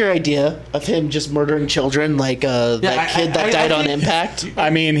do like your idea of him just murdering children, like that kid that died on think- Impact. I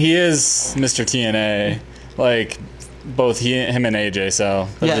mean, he is Mr. TNA, like both him and AJ. So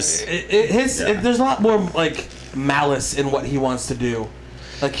they're yes, just there's a lot more like malice in what he wants to do.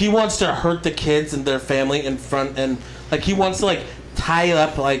 Like he wants to hurt the kids and their family in front, and like he wants to like tie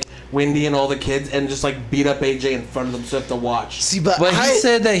up like Wendy and all the kids and just like beat up AJ in front of them so they have to watch. See, but But I, he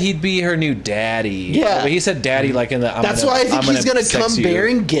said that he'd be her new daddy. Yeah. But he said daddy like in the. that's why I think he's gonna sex come you.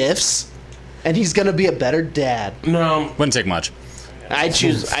 bearing gifts, and he's gonna be a better dad. No, wouldn't take much. I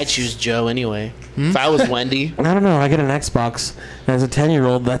choose Joe anyway. If I was Wendy, I don't know. I get an Xbox as a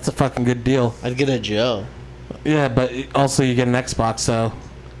 10-year-old. That's a fucking good deal. I'd get a Joe. Yeah, but also you get an Xbox, so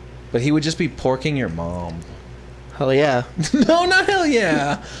But he would just be porking your mom. Hell yeah. No, not hell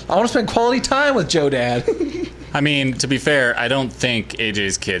yeah. I want to spend quality time with Joe Dad. I mean, to be fair, I don't think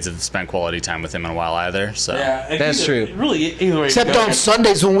AJ's kids have spent quality time with him in a while either. So yeah, That's true. Really, either way. Except you go, on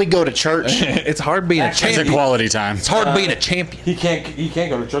Sundays when we go to church. It's hard being a it's a champion. quality time. It's hard being a champion. he can't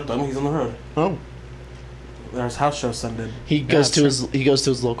go to church. Though he's on the road. Oh, There's house show Sunday. he goes to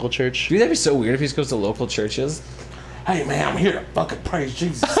his local church. Dude, that'd be so weird if he just goes to local churches. Hey man, I'm here to fucking praise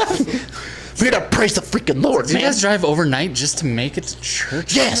Jesus. We're gonna praise the freaking Lord, Do you man. guys drive overnight just to make it to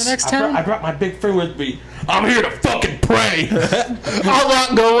church? Yes. in the next I town. brought my big friend with me. I'm here to fucking pray. I'm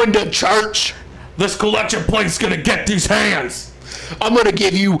not going to church. This collection plate's gonna get these hands. I'm gonna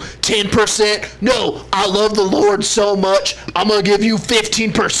give you 10%. No, I love the Lord so much. I'm gonna give you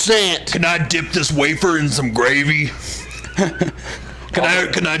 15%. Can I dip this wafer in some gravy?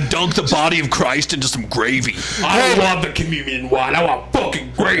 Can I dunk the body of Christ into some gravy? I don't want the communion wine. I want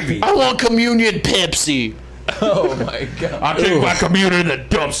fucking gravy. I want communion Pepsi. Oh my god. I'll take my communion in the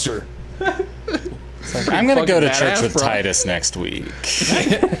dumpster. I'm gonna go to fucking church badass, with bro. Titus next week.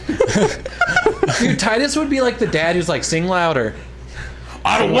 Dude, Titus would be like the dad who's like, sing louder.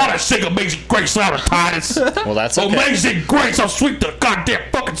 I don't want to sing Amazing Grace louder, Titus. Well, that's okay. Amazing Grace, I'll sweep the goddamn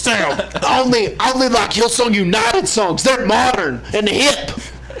fucking sound. I only like Hillsong United songs. They're modern and hip.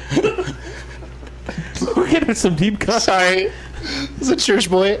 We're getting some deep cuts. Sorry. It's a church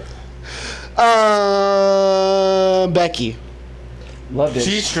boy. Becky. Loved it.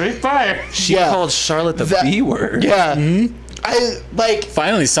 She's straight fire. She called Charlotte the That- B word. Yeah. I like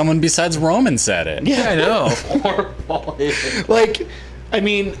Finally, someone besides Roman said it. Yeah, I know. Poor boy. like I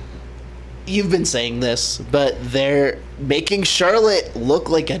mean you've been saying this, but they're making Charlotte look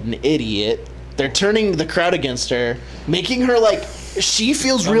like an idiot. They're turning the crowd against her, making her like she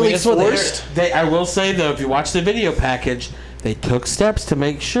feels really that's what they're- forced. I will say though, if you watch the video package, they took steps to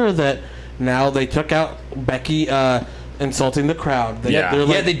make sure that now they took out Becky insulting the crowd. Yeah. They're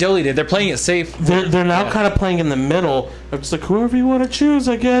Yeah, they totally did. They're playing it safe. they're now kind of playing in the middle of just like whoever you want to choose,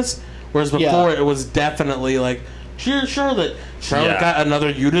 I guess. Whereas before it was definitely like cheer Charlotte. Charlotte Yeah. got another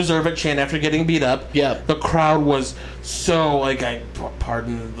 "You deserve it" chant after getting beat up. Yeah. The crowd was so like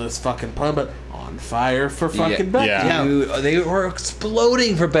pardon this fucking pun, but on fire for fucking Becky. Yeah. Dude, they were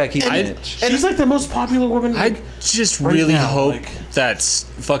exploding for Becky And- Lynch. She's like the most popular woman. I Like, just right really now, hope like- that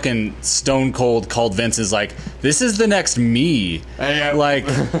fucking Stone Cold called Vince is like, this is the next me. Like,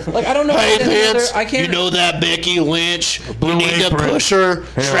 Like, I don't know. Hey Vince, Vince, I can't. you know that Becky Lynch? Blue You need to apron. push her,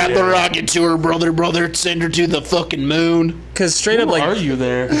 strap the yeah. rocket to her brother, send her to the fucking moon. because straight up, who like, are you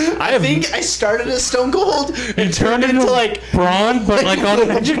there? I have I started as Stone Cold and Turned into like Braun, but like on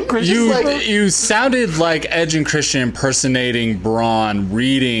Edge and Christian. you like- you sounded like Edge and Christian impersonating Braun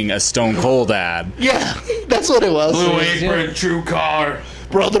reading a Stone Cold ad. Yeah, that's what it was. Blue apron, true car.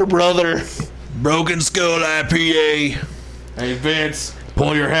 Brother. Broken Skull IPA. Hey Vince,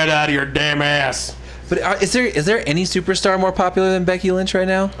 pull your head out of your damn ass. But is there any superstar more popular than Becky Lynch right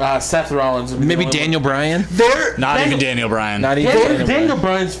now? Seth Rollins. would be Maybe the only Daniel Bryan. They're Not Daniel- even Daniel Bryan. Not even one. Daniel, Daniel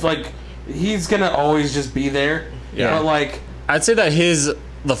Bryan. Bryan's like he's gonna always just be there. Yeah. But like I'd say that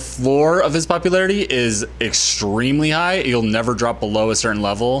the floor of his popularity is extremely high. He'll never drop below a certain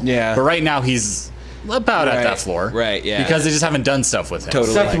level. Yeah. But right now he's about at Right. that floor. Right, yeah. Because they just haven't done stuff with him.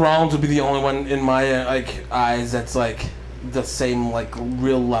 Totally. Seth Rollins would be the only one in my eyes that's like the same like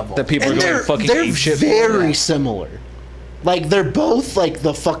real level. That people are and going they're fucking they're ape shit. very similar. Like they're both like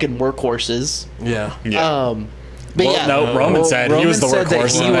the fucking workhorses. yeah. Yeah. But Well, yeah, no, Roman said he Roman was the said that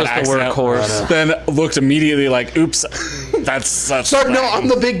workhorse. he and was then the workhorse. Then looked immediately like, oops, that's sorry, no, I'm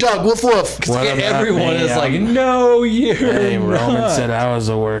the big dog. Woof woof. What about Everyone me? is like, no, you're Hey, Roman not. said I was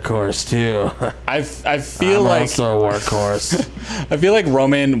a workhorse too. I feel I'm like also a workhorse. I feel like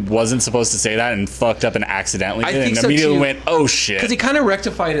Roman wasn't supposed to say that and fucked up and accidentally I did it think and so, immediately too. went, oh shit. Because he kind of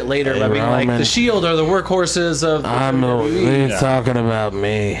rectified it later by Hey, being like, Roman. the Shield are the workhorses of WWE. You're talking about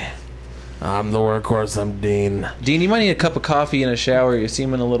me. I'm the workhorse. I'm Dean. Dean, you might need a cup of coffee and a shower. You're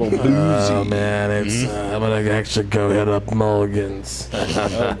seeming a little boozy. Oh man, it's I'm gonna actually go hit up Mulligan's.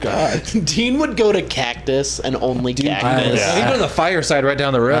 Dean would go to Cactus and only Cactus. Yeah. You go to the fireside right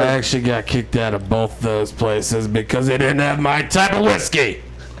down the road. I actually got kicked out of both those places because they didn't have my type of whiskey.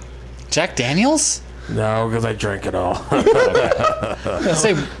 Jack Daniels? No, because I drank it all.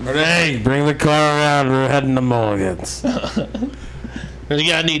 Say, Hey, bring the car around. We're heading to Mulligan's. You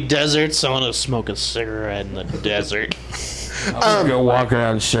got any deserts? I want to smoke a cigarette in the desert. I'm gonna go walk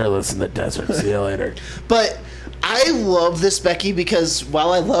around shirtless in the desert. See you later. But I love this Becky because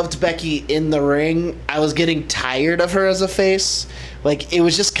while I loved Becky in the ring, I was getting tired of her as a face. Like, it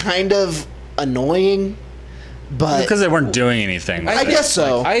was just kind of annoying. But because they weren't doing anything. I guess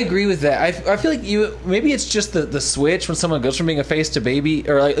so. I agree with that. I feel like maybe it's just the switch when someone goes from being a face to baby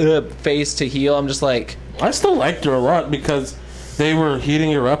or like face to heel. I'm just like, I still liked her a lot because they were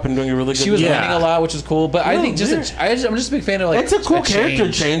heating her up and doing a really good she was job. winning a lot, which is cool. But I No, think I'm just a big fan of like It's a cool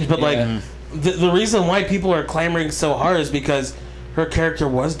character change, but like Yeah. the reason why people are clamoring so hard is because her character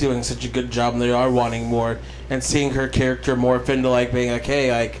was doing such a good job, and they are wanting more. And seeing her character morph into like being like,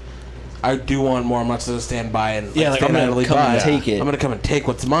 hey, like I do want more. I'm not just gonna stand by and Yeah, like, I'm gonna fundamentally come and buy. take it. I'm gonna come and take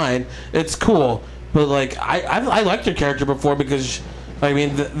what's mine. It's cool, but like I liked her character before because I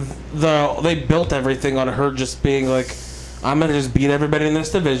mean they built everything on her just being like, I'm gonna just beat everybody in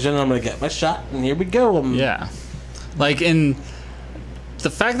this division. I'm gonna get my shot, and here we go. Yeah. Like in the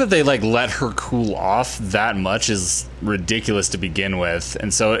fact that they like let her cool off that much is ridiculous to begin with,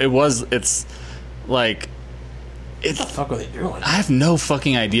 and so it's like What the fuck are they doing? I have no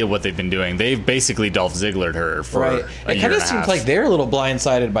fucking idea what they've been doing. They've basically Dolph Zigglered her for Right. a It year kind and of a seems half. like they're a little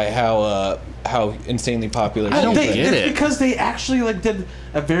blindsided by how insanely popular. I don't she get is. it. It's because they actually like did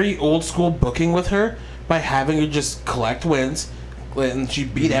a very old school booking with her by having her just collect wins, and she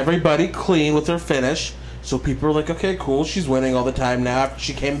beat everybody clean with her finish. So people were like, okay, cool, she's winning all the time now after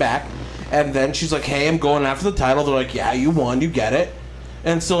she came back. And then she's like, hey, I'm going after the title. They're like, yeah, you won, you get it.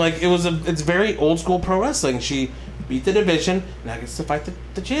 And so like it's very old school pro wrestling. She beat the division, now gets to fight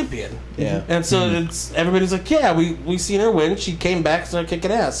the champion. Yeah. And so it's everybody's like, yeah, we seen her win. She came back, started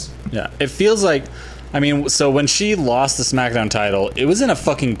kicking ass. Yeah, it feels like, I mean, so when she lost the SmackDown title, it was in a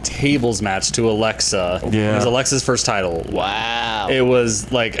fucking tables match to Alexa. Yeah. It was Alexa's first title. Wow. It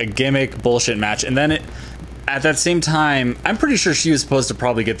was like a gimmick bullshit match, and then at that same time, I'm pretty sure she was supposed to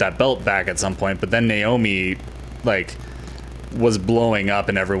probably get that belt back at some point, but then Naomi, like, was blowing up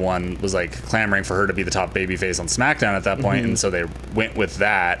and everyone was like clamoring for her to be the top babyface on SmackDown at that point, and so they went with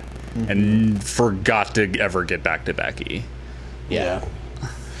that and forgot to ever get back to Becky. Yeah.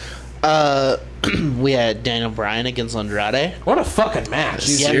 We had Daniel Bryan against Andrade. What a fucking match.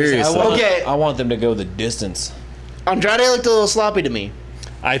 Yeah. Seriously. Okay. I want them to go the distance. Andrade looked a little sloppy to me.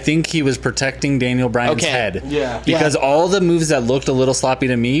 I think he was protecting Daniel Bryan's Okay. head. Yeah. Because all the moves that looked a little sloppy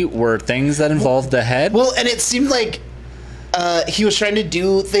to me were things that involved the head. Well, and it seemed like he was trying to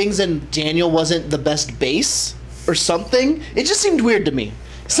do things and Daniel wasn't the best base or something. It just seemed weird to me.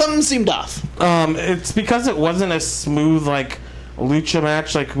 Something seemed off. It's because it wasn't a smooth like lucha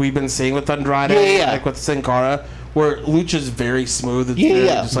match like we've been seeing with Andrade, Yeah. like with Sin Cara, where lucha's very smooth. It's Yeah, very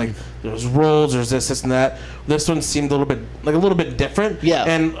yeah. just like there's rolls, there's this, and that. This one seemed a little bit different. Yeah.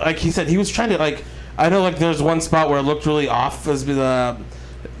 And like he said, he was trying to like I know like there's one spot where it looked really off as the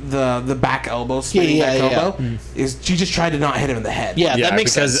back elbow, spinning Yeah, back yeah, yeah. elbow. Is she just tried to not hit him in the head? Yeah, yeah, that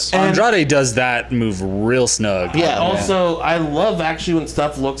makes because sense. Andrade does that move real snug. Yeah. Also, I love actually when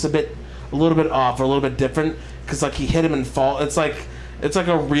stuff looks a little bit off or a little bit different because like he hit him and fall. It's like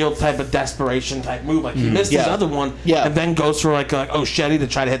a real type of desperation type move. Like he missed his Yeah. other one, Yeah. and then goes for like oh shitty to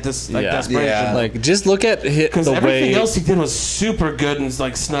try to hit this like Yeah. desperation. Yeah. Like, just look at Because the everything way. else he did was super good and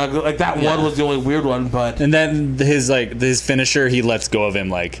like snug. Like that one was the only weird one, but And then his finisher, he lets go of him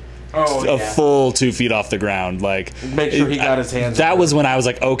like a full 2 feet off the ground. Like, Make sure he got his hands That on was when I was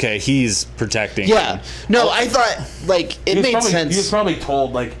like, okay, he's protecting. Yeah. him. No, I thought like it made He was sense. probably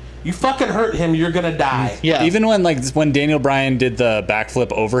told like you fucking hurt him, you're gonna die. Yeah. Even when Daniel Bryan did the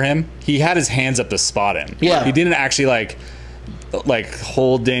backflip over him, he had his hands up to spot him. Yeah. He didn't actually like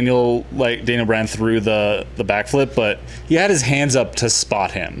hold Daniel Bryan through the backflip, but he had his hands up to spot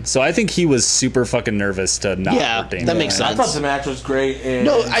him. So I think he was super fucking nervous to not Yeah, hurt Daniel. that makes I sense. thought the match was great. And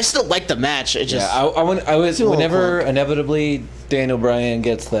No, I still like the match. It just Yeah, I was a little whenever clunky. inevitably Daniel Bryan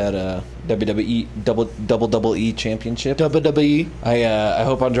gets that WWE double E championship. WWE. I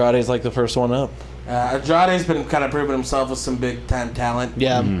hope Andrade's like the first one up. Andrade's been kind of proving himself as some big time talent.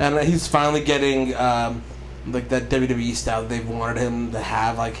 Yeah. And he's finally getting like that WWE style that they've wanted him to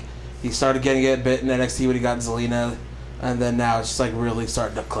have. Like he started getting it a bit in NXT when he got Zelina, and then now it's just like really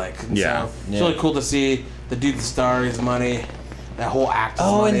starting to click. And Yeah. so it's really cool to see the dude, the star, his money, that whole act. Is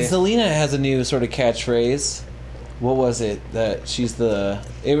Oh, money. and Zelina has a new sort of catchphrase. What was it? That she's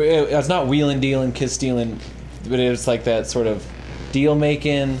it's not wheeling, dealing, kiss stealing, but it's like that sort of deal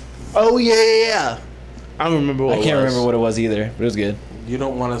making. Oh yeah. I don't remember what I can't it was. remember what it was either, but it was good. You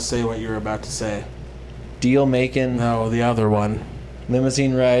don't want to say what you're about to say. Deal making, No, the other one.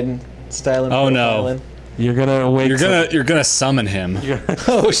 limousine riding, styling. Oh, no. profiling. You're gonna wait. You're gonna summon him.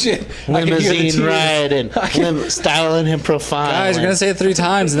 Oh shit! I can hear the Limousine tears. riding, styling him profiling. Guys, you're gonna say it 3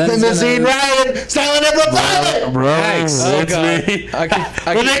 times, and then he's limousine gonna, riding, styling him profiling. Bro, Thanks. Oh it's god! me. I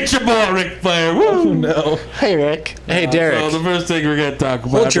can It's your boy, Ric Flair. Woo! no. Hey Rick. Hey, Derek, So the first thing we're gonna talk about.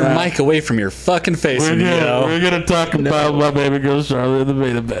 hold your now- mic away from your fucking face, We're Neo. gonna talk about my baby girl Charlotte in the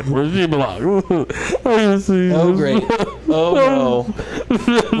main event. Where she belongs. Oh great! Oh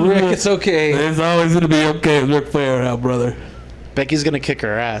no! Rick, it's okay. It's always gonna be okay with Ric Flair now, brother. Becky's gonna kick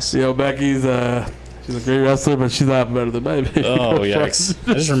her ass. You know, Becky's she's a great wrestler, but she's not better than my baby. Oh, girl, yikes.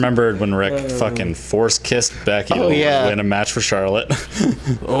 I just remembered when Rick fucking force kissed Becky Oh, to yeah. win a match for Charlotte.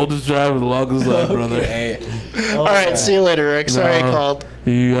 Charlotte. Oldest driver, the longest life, brother. Hey. All right, see you later, Rick. Sorry I No. called.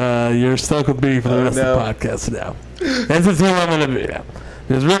 You're stuck with me for the rest no. of the podcast now. This is who I'm gonna be now.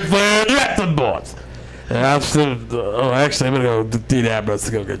 There's Ric Flair and the wrestling boys. And I'm still, actually, I'm gonna go to Dean Ambrose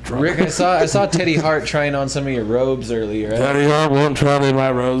to go get drunk. Rick, I saw Teddy Hart trying on some of your robes earlier. Teddy Hart won't try any of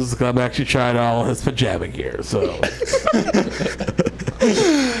my roses. I'm actually trying all his pajama gear. So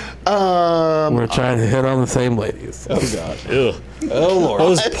We're trying to hit on the same ladies. Oh God. Ugh. Oh Lord.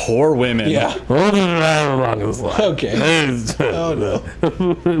 Those poor women. Yeah. What is wrong with this line? Okay. Oh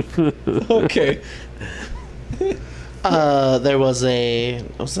no. Okay. There was a.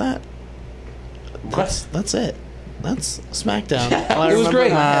 What's that? That's it. That's SmackDown. All I It was remember great.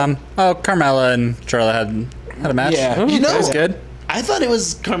 in my head. Carmella and Charlotte had a match. Yeah. You know- That was good. I thought it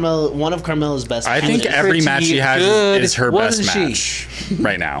was one of Carmella's best. I think matches. every match she has good, is her best wasn't she? match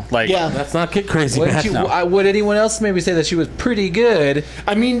right now. Like, Yeah. Let's not get crazy, man. Would anyone else maybe say that she was pretty good?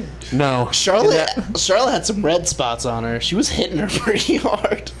 I mean, No. Charlotte had some red spots on her. She was hitting her pretty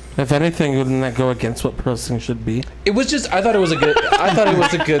hard. If anything, wouldn't that go against what pro wrestling should be? It was just. I thought it was a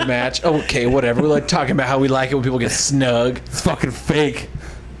good match. Okay, whatever. We're like talking about how we like it when people get snug. It's fucking fake.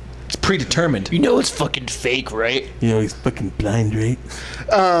 It's predetermined. You know it's fucking fake, right? You know, he's fucking blind, right?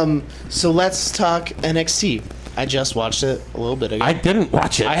 So let's talk NXT. I just watched it a little bit ago. I didn't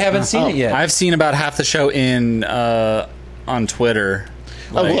watch it. I haven't seen it yet. I've seen about half the show on Twitter.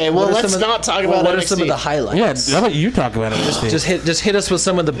 Okay, well, What are let's some of- not talk well, about what NXT. are some of the highlights? Yeah, how about you talk about it? Just hit us with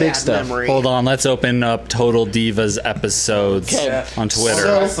some of the big Bad stuff. memory. Hold on, let's open up Total Divas episodes Okay. on Twitter.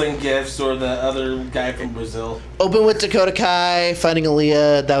 So- wrestling gifts or the other guy from Brazil. Open with Dakota Kai fighting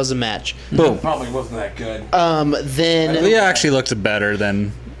Aaliyah. That was a match. Boom. Probably wasn't that good. Then Leah actually looked better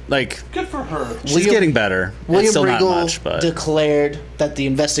than Good for her. she's William- getting better. William it's still Regal not much, but declared that the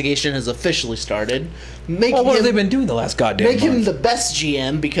investigation has officially started. Making Well, what have him, they been doing the last goddamn make him month? the best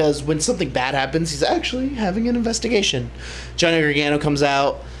GM because when something bad happens, he's actually having an investigation. Johnny Gargano comes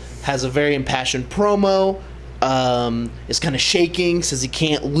out, has a very impassioned promo. Is kind of shaking, says he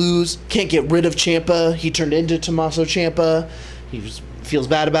can't lose, can't get rid of Ciampa. He turned into Tommaso Ciampa. Feels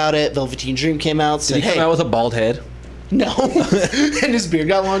bad about it. Velveteen Dream came out, said, Did he come "Hey, out with a bald head? no," and his beard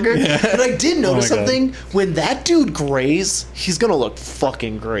got longer. But I did notice my God. something. When that dude grays, he's gonna look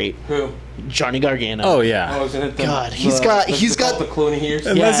fucking great. Who? Johnny Gargano. oh yeah. Oh, is it the, God, he's got the cloning ears.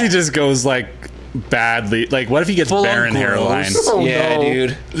 Unless yeah. he just goes like badly, like what if he gets Full on Baron gross. hairline? Oh, Yeah, no.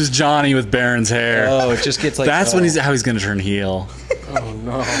 dude. Just Johnny with Baron's hair. Oh, it just gets like. That's when how he's gonna turn heel. Oh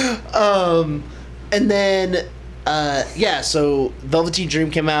no. And then, so Velveteen Dream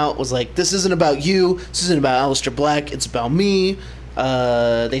came out, was like, "This isn't about you. This isn't about Aleister Black. It's about me."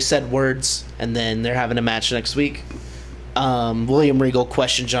 They said words, and then they're having a match next week. William Regal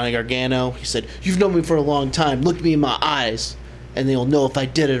questioned Johnny Gargano. He said, "You've known me for a long time. Look me in my eyes, and they'll know if I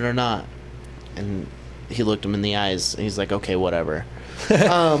did it or not." And he looked him in the eyes, and he's like, "Okay, whatever."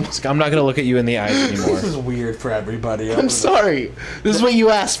 I'm not gonna look at you in the eyes anymore. This is weird for everybody. I'm sorry. This is what you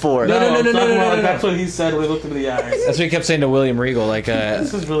asked for. No. That's what he said when he looked him in the eyes. That's what he kept saying to William Regal. Like,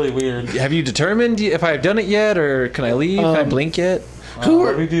 This is really weird. have you determined if I've done it yet, or can I leave? Can I blink yet? Who What do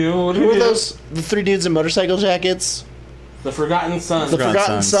were we do? What do who we were do? those? The three dudes in motorcycle jackets. The Forgotten Sons. The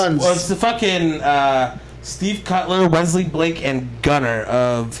Forgotten Sons. Well, it's the fucking Steve Cutler, Wesley Blake, and Gunner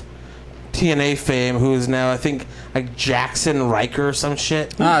of TNA fame, who is now, I think, like Jackson Riker or some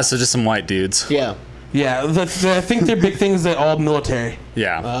shit. So just some white dudes. Yeah. Yeah, I think their big thing is that all military.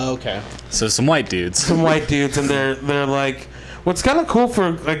 Yeah. Okay. So some white dudes. Some white dudes, and they're like, what's kind of cool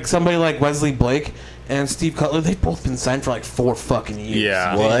for like somebody like Wesley Blake and Steve Cutler, they've both been signed for like 4 fucking years.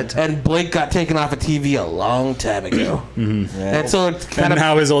 Yeah. What? And Blake got taken off of TV a long time ago. And so it's kind And of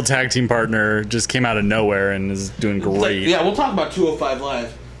now his old tag team partner just came out of nowhere and is doing great. yeah, we'll talk about 205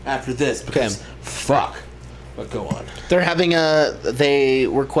 Live after this because Okay. fuck. But go on. They're having they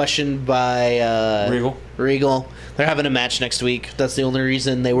were questioned by Regal. They're having a match next week. That's the only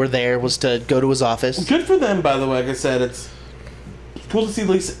reason they were there, was to go to his office. Good for them, by the way. Like I said, it's cool to see at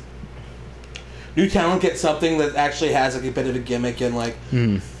least new talent get something that actually has like a bit of a gimmick and like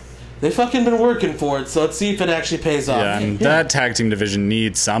they fucking been working for it. So let's see if it actually pays off. Yeah, and that tag team division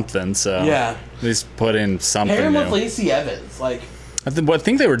needs something, so Yeah. at least put in something Pair him with new. Lacey Evans, like I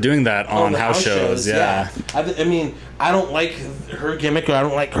think they were doing that on the house shows. Yeah. I mean, I don't like her gimmick, or I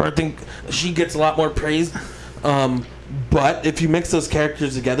don't like her. I think she gets a lot more praise. But if you mix those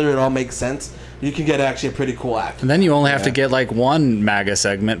characters together, it all makes sense. You can get actually a pretty cool act. And then you only have to get like one MAGA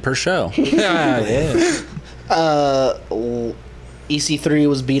segment per show. Yeah. EC3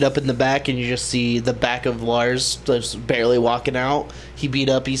 was beat up in the back, and you just see the back of Lars just barely walking out. He beat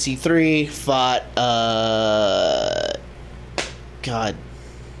up EC3, fought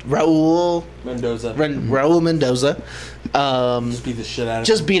Raul Mendoza. Raul Mendoza. Just beat the shit out of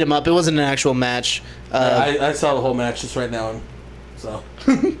Just him. beat him up. It wasn't an actual match. I saw the whole match just right now. So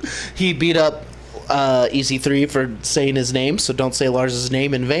He beat up EC3 for saying his name, so don't say Lars's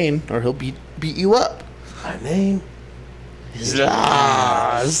name in vain, or he'll beat you up. my name.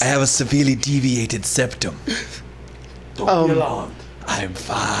 Lars. I have a severely deviated septum. Don't be alarmed. I'm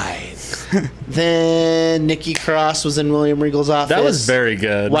fine. Then Nikki Cross was in William Regal's office. That was very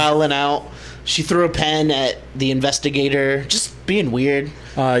good. Wilding out. She threw a pen at the investigator, just being weird.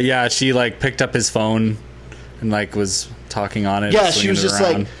 Yeah, she like picked up his phone and like was talking on it. Yeah, she was swinging it just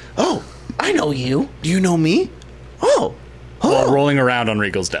around, like, "Oh, I know you. Do you know me? Oh, while rolling around on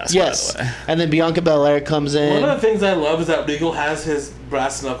Regal's desk. yes." By the way. And then Bianca Belair comes in. One of the things I love is that Regal has his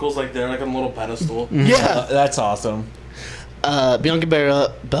brass knuckles like they're like on a little pedestal. Yeah. That's awesome.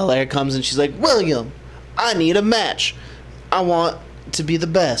 Bianca Belair comes and she's like, "William, I need a match. I want to be the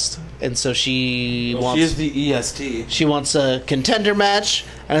best." And so she Well, wants she is the EST. she wants a contender match.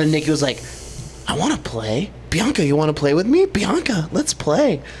 And then Nikki was like, "I want to play. Bianca, you want to play with me? Bianca, let's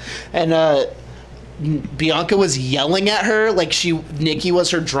play." And Bianca was yelling at her like Nikki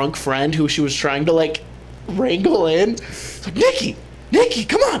was her drunk friend who she was trying to like wrangle in. It's like, Nikki,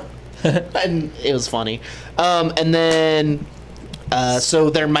 come on. And it was funny. And then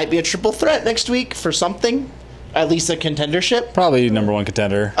so there might be a triple threat next week for something, at least a contendership. Probably number one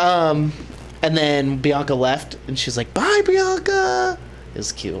contender. And then Bianca left, and she's like, "Bye, Bianca." It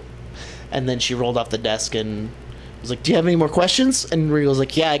was cute. And then she rolled off the desk and was like, "Do you have any more questions?" And Regal's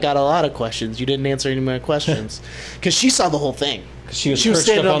like, "Yeah, I got a lot of questions. You didn't answer any more questions." Because she saw the whole thing. She was She was perched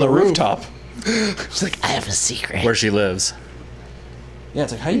standing up on on the the roof. rooftop. She's like, "I have a secret. Where she lives. Yeah,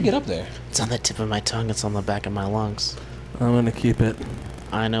 it's like, how you get up there? It's on the tip of my tongue. It's on the back of my lungs. I'm gonna keep it.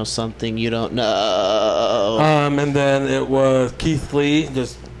 I know something you don't know." And then it was Keith Lee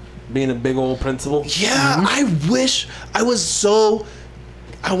just being a big old principal. Yeah, I wish I was so.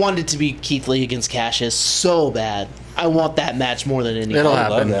 I wanted it to be Keith Lee against Cassius so bad. I want that match more than anything. It'll I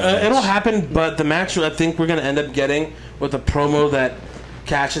love happen. that match. It'll happen, but the match I think we're gonna end up getting with a promo that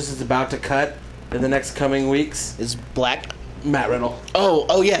Cassius is about to cut in the next coming weeks. Is Black? Matt Riddle,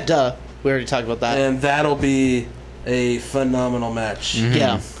 Oh yeah, duh. We already talked about that. and that'll be a phenomenal match.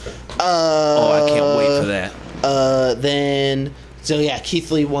 Yeah. Oh, I can't wait for that. Then so yeah, Keith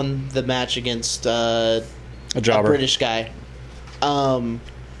Lee won the match against A a jobber. British guy.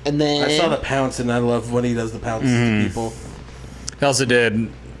 And then I saw the pounce, and I love when he does the pounces to people. He also did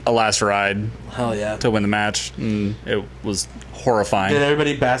a last ride Hell yeah! to win the match. And it was horrifying. Did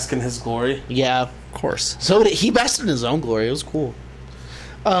everybody bask in his glory? yeah. Of course. So he basted in his own glory. It was cool.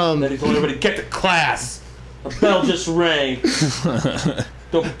 Then he told everybody, "Get to class. A bell just rang.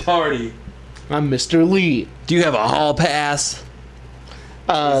 Don't party." I'm Mr. Lee. Do you have a hall pass?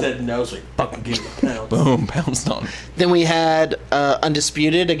 He said no, so he fucking gave him a pounce. Boom, pounced on. Then we had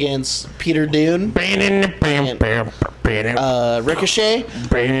Undisputed against Peter Dune, Ricochet,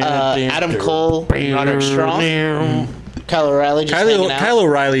 Adam Cole, Roderick Strong, Kyle O'Reilly just hanging out. Kyle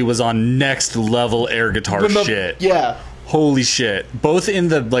O'Reilly was on next level air guitar shit. Yeah. Holy shit. Both in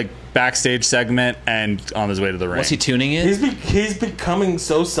the like backstage segment and on his way to the ring. Was he tuning it? He's becoming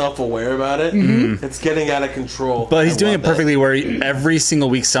so self-aware about it. It's getting out of control. But he's doing love it perfectly where every single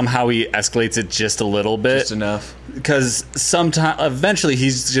week somehow he escalates it just a little bit. Just enough. Because eventually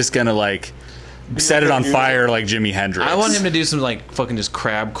he's just gonna like set it on fire like Jimi Hendrix. I want him to do some like fucking just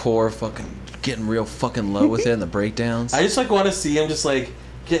crab core, fucking getting real fucking low with it in the breakdowns. I just like want to see him just like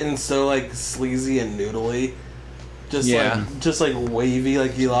getting so like sleazy and noodly, just like wavy,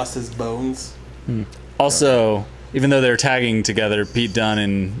 like he lost his bones. Also, even though they're tagging together, Pete Dunne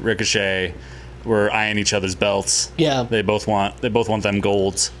and Ricochet were eyeing each other's belts. Yeah. They both want them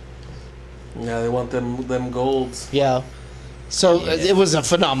golds. Yeah, they want them golds. Yeah. So it was a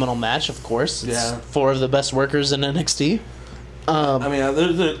phenomenal match, of course. It's Yeah. 4 of the best workers in NXT. I mean,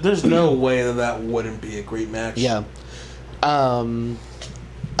 there's no way that wouldn't be a great match. Yeah. Adam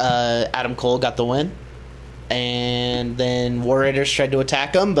Cole got the win. And then War Raiders tried to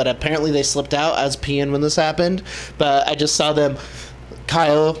attack him, but apparently they slipped out. I was peeing when this happened. But I just saw them.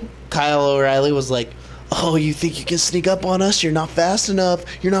 Kyle O'Reilly was like, "Oh, you think you can sneak up on us? You're not fast enough.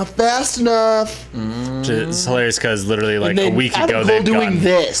 You're not fast enough." It's hilarious because literally like And a then week Adam ago Cole they'd doing gotten...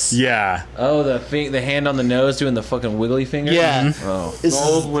 this. Yeah. Oh, the hand on the nose doing the fucking wiggly finger? Yeah. Oh. This The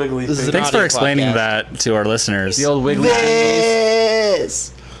old wiggly this is finger. an Thanks for audio explaining podcast. that to our listeners. The old wiggly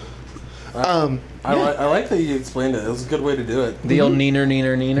This. I like that you explained it. It was a good way to do it. The old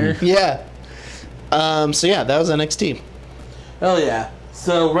neener. Yeah. So yeah, that was NXT. Hell yeah.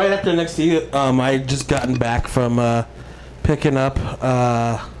 So right after NXT, I had just gotten back from picking up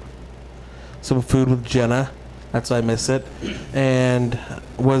some food with Jenna. That's why I miss it. And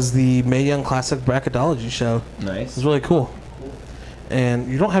was the Mae Young Classic Bracketology show. It Nice. was really cool.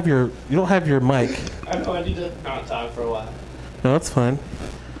 And you don't have your mic. I know I need to not talk for a while. No, that's fine.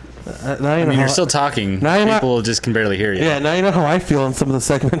 Now you I know mean, how you're still talking. Now you're not- People just can barely hear you. yeah, now you know how I feel in some of the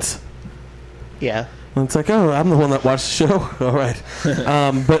segments. Yeah. And it's like, oh, I'm the one that watched the show. All right.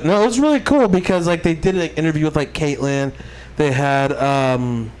 But no, it was really cool because like they did an interview with like Caitlyn. They had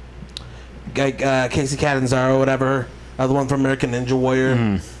Casey Catanzaro or whatever, the one from American Ninja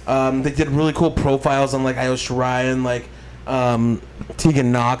Warrior. They did really cool profiles on like Io Shirai and like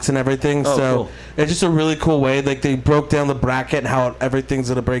Tegan Knox and everything. Oh, So cool. it's just a really cool way. Like they broke down the bracket and how everything's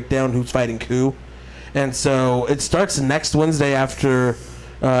gonna break down. Who's fighting who, and so it starts next Wednesday after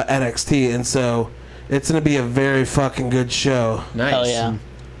NXT, and so it's gonna be a very fucking good show. Nice. Hell yeah.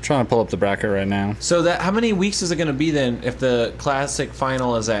 Trying to pull up the bracket right now. So that how many weeks is it going to be then if the classic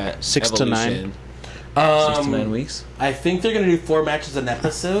final is at 6 to 9. Evolution? 6 to 9 weeks. I think they're gonna do 4 matches an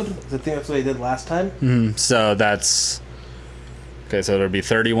episode. I think that's what they did last time. So that's okay. So there'll be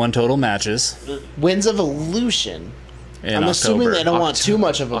 31 total matches Wins Evolution. in I'm assuming October. they don't want too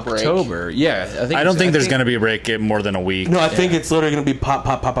much of a break. October. Yeah, I don't think there's going to be a break in more than a week. No, I think it's literally gonna be pop,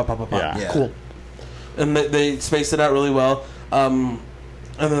 pop, pop, pop, pop, pop, pop. Yeah. Yeah. Cool. And they spaced it out really well.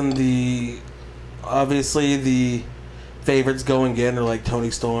 And then obviously the favorites going in are like Toni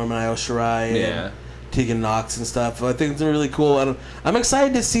Storm and Io Shirai Yeah. and Tegan Knox and stuff. I think it's really cool, and I'm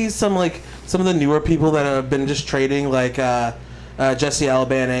excited to see some of the newer people that have been just trading, like Jesse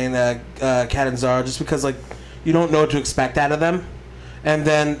Albana and Catanzaro, just because like you don't know what to expect out of them, and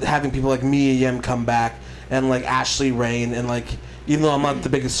then having people like Mia Yim come back and like Ashley Rain, and like even though I'm not the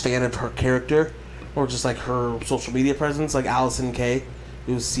biggest fan of her character or just like her social media presence, like Allison Kay,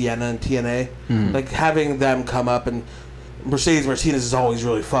 who's Sienna and TNA, like having them come up, and Mercedes Martinez is always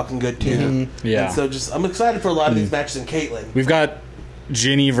really fucking good too. Yeah. And so just I'm excited for a lot of these matches in Caitlyn. We've got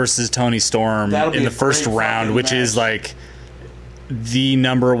Ginny versus Toni Storm That'll be in a the first great round, fucking which is match. like the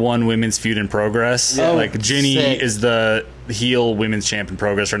 #1 women's feud in progress. Oh, Like Ginny sick. is the heel women's champ in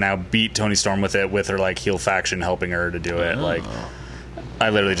progress right now. Beat Toni Storm with it, with her like heel faction helping her to do it. Like I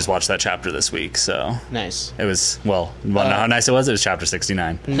literally just watched that chapter this week, so Nice. it was well. Know how nice it was. It was chapter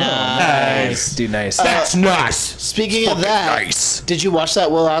 69. Nice. Dude, nice. That's nice. Speaking of that, did you watch that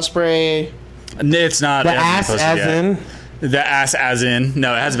Will Ospreay? It's not The it hasn't ass been posted as yet. in The ass as in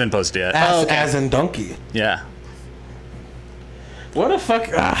no, it hasn't been posted yet. ass okay. as in donkey. Yeah. What a fuck!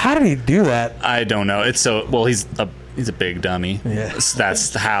 How did he do that? I don't know. It's so well. He's a big dummy. Yeah.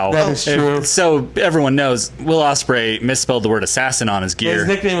 That's how. That is true. So everyone knows Will Ospreay misspelled the word assassin on his gear, His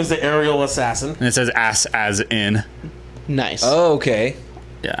nickname is the Aerial Assassin. and it says ass as in. Nice. Oh, okay.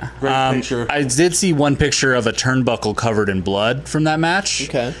 Yeah. Great picture. I did see one picture of a turnbuckle covered in blood from that match.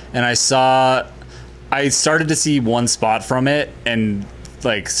 Okay. And I started to see one spot from it and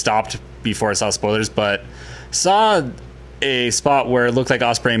like stopped before I saw spoilers, but saw a spot where it looked like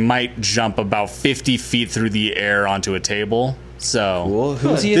Ospreay might jump about 50 feet through the air onto a table. So Well,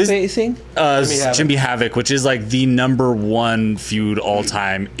 who's he This- facing? Jimmy Havoc, which is like the #1 feud all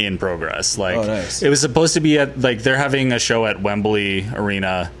time in progress. Like, Oh, nice. it was supposed to be at like they're having a show at Wembley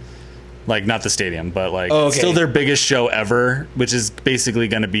Arena, like not the stadium, but like Oh, okay. still their biggest show ever, which is basically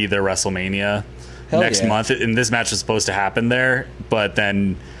going to be their WrestleMania Hell next yeah. month. And this match was supposed to happen there, but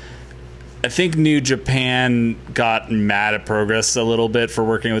then I think New Japan got mad at Progress a little bit for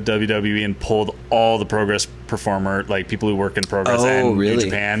working with WWE and pulled all the Progress performer, like people who work in Progress Oh, and really? New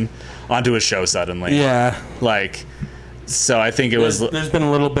Japan, onto a show suddenly. Yeah. Like, so I think it was There's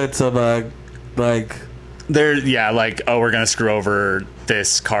been little bits of like like, oh, we're gonna screw over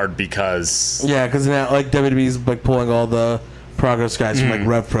this card because because now like WWE's like pulling all the Progress guys from like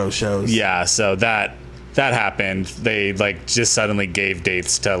Rev Pro shows. yeah. So that happened. They like just suddenly gave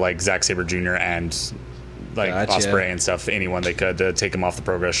dates to like Zack Sabre Jr. and like Gotcha. Ospreay and stuff. Anyone they could to take him off the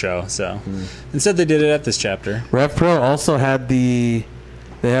Progress show. So instead they did it at this chapter. Rev Pro also had the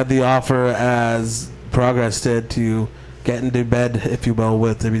offer as Progress did to get into bed, if you will,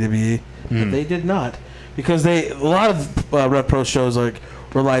 with WWE, but they did not because a lot of Rev Pro shows like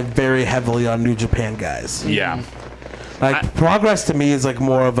rely very heavily on New Japan guys. Yeah. Like Progress to me is like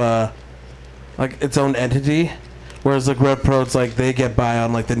more of a like its own entity, whereas like Rev Pro, it's like they get by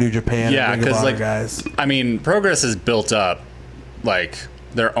on like the New Japan, Yeah, and Ring of 'cause, Honor like, guys. I mean, Progress has built up like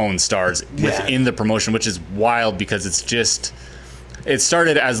their own stars within the promotion, which is wild because it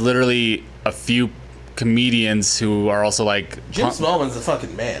started as literally a few comedians who are also like Jim Smallman's a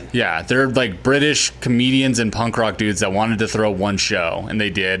fucking man. yeah, they're like British comedians and punk rock dudes that wanted to throw one show, and they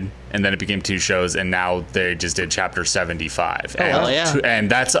did, and then it became 2 shows, and now they just did chapter 75. And, hell yeah. and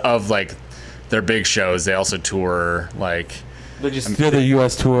that's of like their big shows. They also tour like They just did the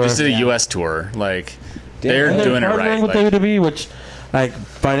U.S. tour. just did a U.S. tour. Like they're And doing it partnering right. with Like, WWE, which like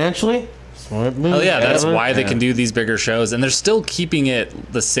financially, smart move. oh yeah, that's whatever. why they can do these bigger shows, and they're still keeping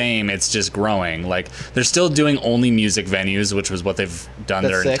it the same. It's just growing. Like they're still doing only music venues, which was what they've done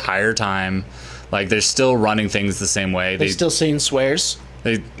That's their sick. entire time. Like they're still running things the same way. They still saying swears.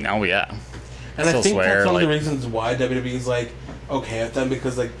 Oh yeah. And Still I think swear, that's one of the like- reasons why WWE's like okay with them,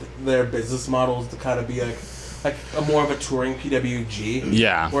 because like their business model is to kind of be like a more of a touring PWG.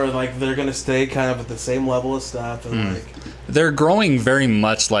 Yeah. Where like they're gonna stay kind of at the same level of stuff and like They're growing very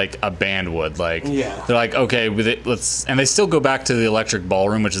much like a band would. Like Yeah. they're like, okay, with it, and they still go back to the Electric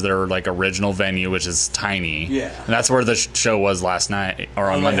Ballroom, which is their like original venue, which is tiny. Yeah. And that's where the show was last night or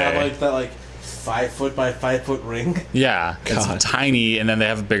on and Monday. they have like that like 5 foot by 5 foot ring. Yeah, God. it's tiny, and then they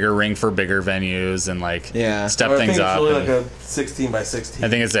have a bigger ring for bigger venues and like Yeah. step Or I things think up. it's really and- like a 16 by 16. I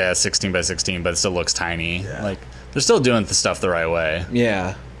think it's a 16 by 16, but it still looks tiny. Yeah. Like they're still doing the stuff the right way,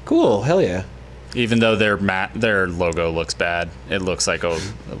 Yeah. Cool. Hell yeah. even though their logo looks bad. It looks like a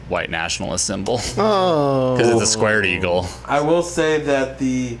white nationalist symbol Oh. because it's a squared eagle. I will say that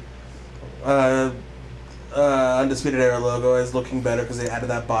the Undisputed Era logo is looking better because they added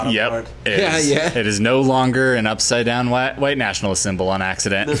that bottom Yep. part. Yeah, yeah. It is no longer an upside down white nationalist symbol on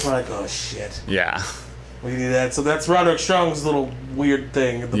accident. This one, like, oh shit, Yeah. we need that. So that's Roderick Strong's little weird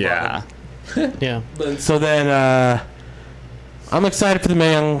thing at the Yeah. bottom. Yeah. And so then, I'm excited for the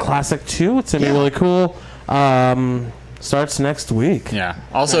Mae Young Classic 2. It's gonna be really cool. Starts next week. Yeah.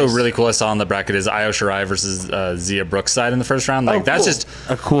 Also, Nice. really cool I saw on the bracket is Io Shirai versus Zia Brookside in the first round. Like, Oh, that's cool. just,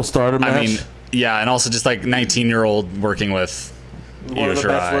 A cool starter match. I mean, yeah, and also just like 19-year-old working with one Io of the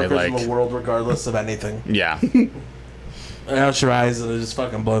best Shirai. workers in Like, the world, regardless of anything. yeah. Io Shirai is gonna just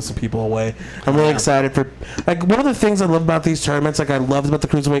fucking blow some people away. I'm really excited for like one of the things I love about these tournaments. Like I loved about the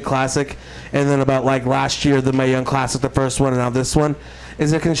Cruiserweight Classic, and then about like last year the Mae Young Classic, the first one, and now this one,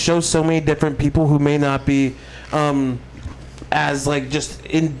 is it can show so many different people who may not be as like just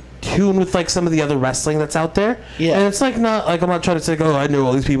in tune with like some of the other wrestling that's out there. Yeah. And it's like not like I'm not trying to say, oh, I know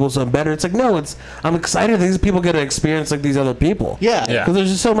all these people, so I'm better. It's like no, it's I'm excited that these people get to experience like these other people. Yeah. Yeah. Because there's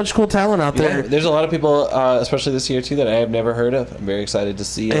just so much cool talent out Yeah, there. there's a lot of people, especially this year too, that I have never heard of. I'm very excited to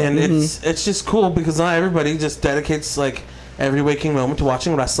see. And it's just cool because not everybody just dedicates like every waking moment to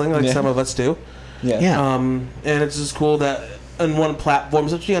watching wrestling like Yeah. some of us do. yeah. Yeah. And it's just cool that on one platform,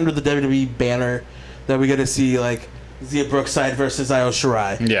 especially under the WWE banner, that we get to see like Zia Brookside versus Io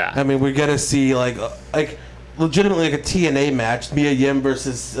Shirai. Yeah. I mean, we get to see like legitimately like a TNA match, Mia Yim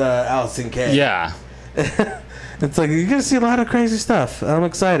versus Allison Kay. Yeah. It's like you get to see a lot of crazy stuff. I'm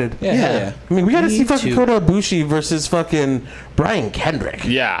excited. Yeah. Yeah. hell yeah. I mean, we got to Me see fucking too. Kota Ibushi versus fucking Brian Kendrick.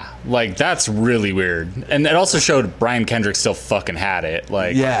 Yeah. Like, that's really weird. And it also showed Brian Kendrick still fucking had it.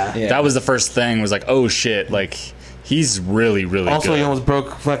 Like, Yeah. Yeah. that was the first thing, was like, oh shit, like, he's really, really Also, good. he almost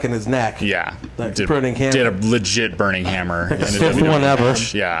broke fucking his neck. Yeah. Like burning hammer. Did a legit burning hammer. in a Fifth WWE one ever.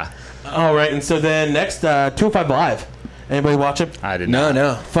 match. Yeah. All right, and so then next, 205 Live. Anybody watch it? I did No, not.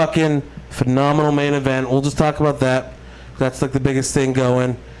 no. Fucking phenomenal main event. We'll just talk about that. That's like the biggest thing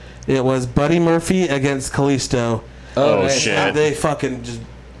going. It was Buddy Murphy against Kalisto. Oh, nice. shit. They fucking just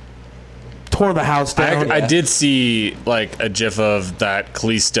tore the house down. I did see like a gif of that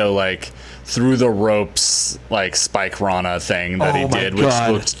Kalisto like through the ropes like Spike Rana thing that Oh he my did, which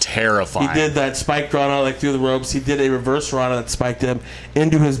God. looked terrifying. He did that spiked Rana like through the ropes. He did a reverse Rana that spiked him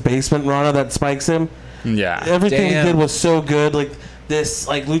into his basement Rana that spikes him. Yeah. Everything Damn. he did was so good. Like this,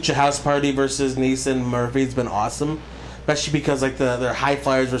 like Lucha House Party versus Neeson Murphy's been awesome, especially because like they're high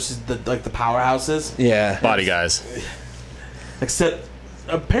flyers versus the powerhouses. Yeah. Body guys. Except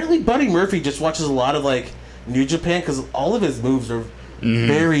apparently Buddy Murphy just watches a lot of like New Japan because all of his moves are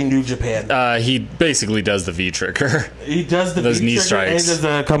very New Japan. He basically does the V trigger. He does the those V knee trigger and he strikes. does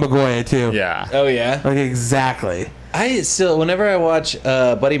the Kamagoye too. Yeah. Oh yeah. Like exactly. I still, whenever I watch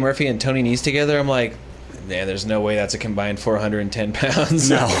Buddy Murphy and Tony Nese together, I'm like, man, there's no way that's a combined 410 pounds.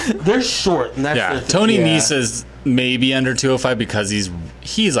 No. They're short, and that's Yeah. their thing. Tony Yeah. Nese is maybe under 205 because he's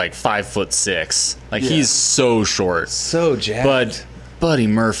like 5'6". Like Yeah. he's so short. So jacked. But Buddy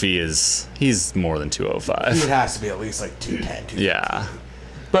Murphy he's more than He 205. has to be at least like 210. Yeah.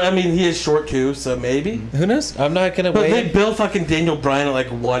 But I mean, he is short too, so maybe. who knows? I'm not gonna But they wait. built fucking Daniel Bryan at like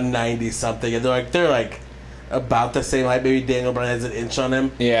 190 something, and they're like about the same height. Maybe Daniel Bryan has an inch on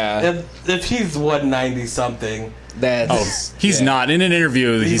him. Yeah. If he's 190 something, That's. Oh, he's yeah. not. In an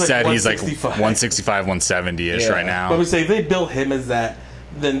interview, he He's like said he's like 165. 165, 170-ish Yeah. right now. but we say if they built him as that,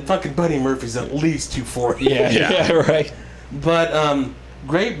 then fucking Buddy Murphy's at least 240. Yeah. Yeah. Yeah. Right. But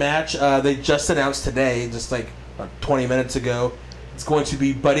great match. They just announced today, just like 20 minutes ago. It's going to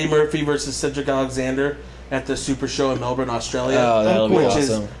be Buddy Murphy versus Cedric Alexander at the Super Show in Melbourne, Australia. Oh, that'll be which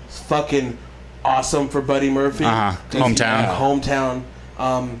awesome. is fucking awesome for Buddy Murphy. Uh-huh. Hometown. Hometown.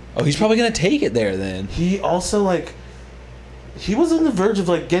 Oh, he's probably gonna take it there then. He also like he was on the verge of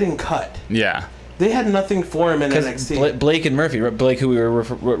like getting cut. Yeah. they had nothing for him in Because NXT. Blake and Murphy, Blake, who we were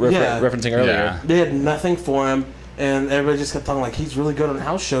referencing earlier. Yeah. They had nothing for him, and everybody just kept talking like he's really good on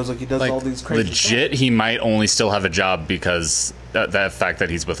house shows, like he does all these crazy legit, he might only still have a job because that fact that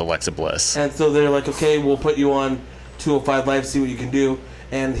he's with Alexa Bliss. stuff. And so they're like, okay, we'll put you on 205 Live, see what you can do.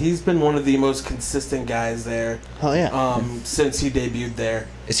 And he's been one of the most consistent guys there. Oh yeah. Since he debuted there.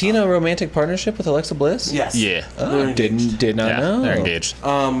 Is he in a romantic partnership with Alexa Bliss? Yes. Yeah. Oh, did not know. They're engaged.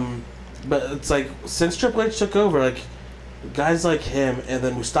 But it's like since Triple H took over, like guys like him and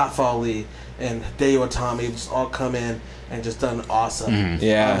then Mustafa Ali and Hideo Itami just all come in and just done awesome.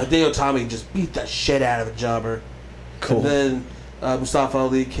 Yeah. Hideo Itami just beat the shit out of a jobber. Cool. And then Mustafa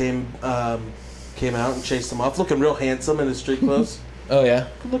Ali came out and chased him off, looking real handsome in his street clothes. Oh yeah.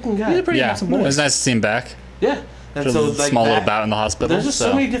 Good looking guy. He's a pretty Yeah, handsome it boy. was nice to see him back. Yeah. And Just so a like small little that- bout in the hospital. There's just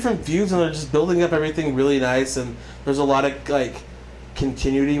so many different views, and they're just building up everything really nice. And there's a lot of like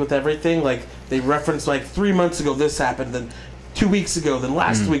continuity with everything. Like they reference like 3 months ago this happened, then 2 weeks ago, then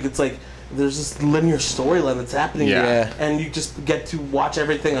last week. It's like there's this linear storyline that's happening. Yeah. there, and you just get to watch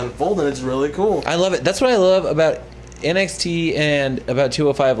everything unfold, and it's really cool. I love it. That's what I love about NXT and about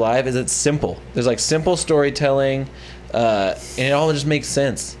 205 Live is it's simple. There's like simple storytelling, and it all just makes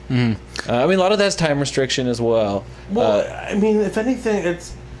sense. I mean, a lot of that's time restriction as well. Well, I mean, if anything,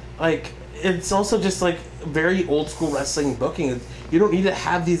 it's like it's also just like very old school wrestling booking. You don't need to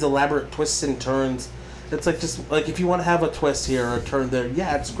have these elaborate twists and turns. It's like just like if you want to have a twist here or a turn there,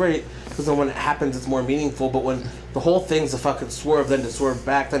 yeah, it's great because then when it happens, it's more meaningful. But when the whole thing's a fucking swerve, then to swerve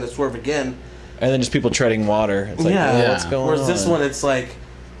back, then to swerve again, And then just people treading water. It's like, yeah. what's going Whereas on? this one, it's like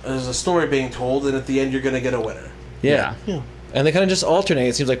there's a story being told, and at the end, you're gonna get a winner. Yeah. And they kind of just alternate.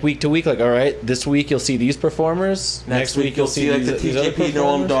 It seems like week to week. Like, all right, this week you'll see these performers. Next week you'll see like the these other TJP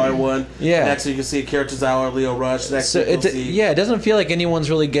Noam performers. Dar one. Yeah. Next week you'll see Akira Tozawa, Leo Rush. Next So week you'll it, see. yeah, it doesn't feel like anyone's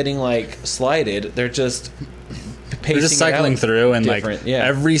really getting like slighted. They're just pacing They're just cycling it out through, and different. like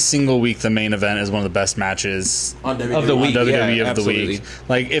every single week, the main event is one of the best matches On WWE. Of the week. on WWE yeah, of the absolutely. week.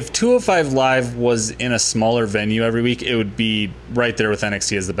 Like if 205 Live was in a smaller venue every week, it would be right there with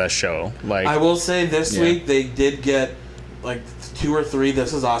NXT as the best show. Like I will say this Yeah. week they did get like 2 or 3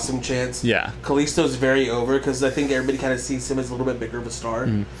 This Is Awesome chants. Yeah. Kalisto's very over because I think everybody kind of sees him as a little bit bigger of a star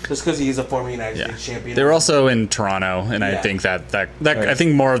just because he's a former United yeah, States champion. they were also in Toronto, and I Yeah. think that I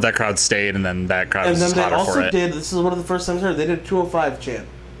think more of that crowd stayed, and then that crowd and was then just they hotter for also it. did. This is one of the first times I heard they did a 205 chant,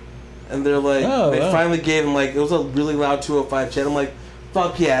 and they're like Oh, they wow. finally gave him like it was a really loud 205 chant. I'm like,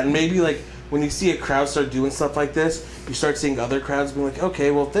 fuck yeah! And maybe like when you see a crowd start doing stuff like this, you start seeing other crowds being like,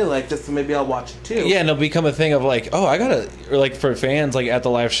 okay, well if they like this, then maybe I'll watch it too. Yeah, and it'll become a thing of like, oh, I gotta, or like for fans like at the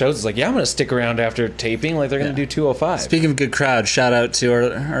live shows, it's like, yeah, I'm gonna stick around after taping. Like they're gonna do 205. Speaking of good crowd, shout out to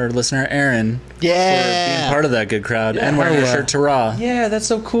our listener Aaron for being Yeah. part of that good crowd and wearing hell your yeah. shirt to Raw. Yeah, that's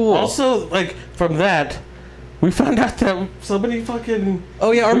so cool. Also, like from that, we found out that somebody fucking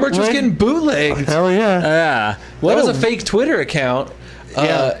oh yeah, our merch was Bootleg? getting bootlegged. hell yeah. Yeah, That was a fake Twitter account.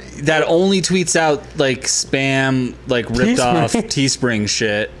 that only tweets out like spam, like ripped Teespring. off Teespring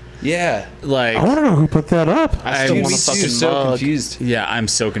shit. Yeah. Like, I want to know who put that up. I still I'm want Me a too, fucking so mug. confused. yeah, I'm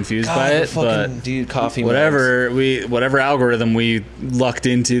so confused God, by the it, fucking but dude, coffee. whatever algorithm we lucked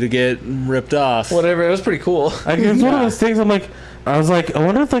into to get ripped off. mugs. Whatever. It was pretty cool. Like, it's one of those things. I was like, I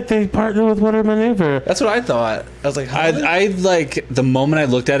wonder if like they partner with What a Maneuver. That's what I thought. I was like, huh? I like the moment I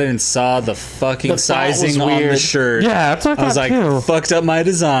looked at it and saw the fucking The font was sizing on the weird. shirt. Yeah, that's what I I was thought like, too. fucked up my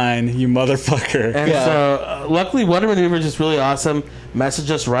design, you motherfucker. And Yeah. so, luckily, What a Maneuver is just really awesome. Message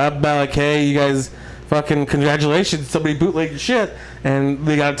us, Rob Balak, hey, you guys, fucking congratulations, somebody bootlegged your shit, and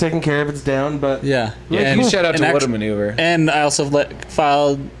they got it taken care of. It's down, but Yeah, Really and cool. Shout out and to What a actu- Maneuver. And I also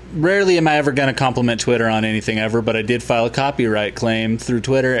filed. Rarely am I ever going to compliment Twitter on anything ever, but I did file a copyright claim through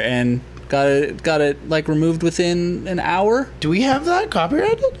Twitter and got it like removed within an hour. Do we have that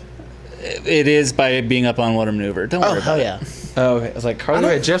copyrighted? It is by being up on What a Maneuver. Don't Oh worry hell about it. yeah! Oh, okay. I was like, Carly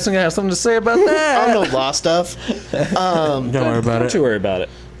Rae Jepsen gonna have something to say about that. I don't know law stuff. don't worry about Don't it. you worry about it.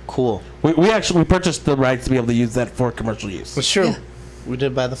 Cool. We actually purchased the rights to be able to use that for commercial use. It's true. We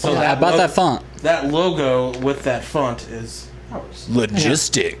did buy the phone. I bought that font. That logo with that font is ours.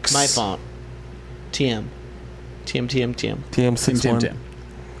 Logistics. My font. TM. TM. TM61.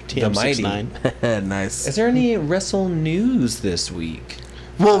 TM mighty. 69. Nice. Is there any wrestle news this week?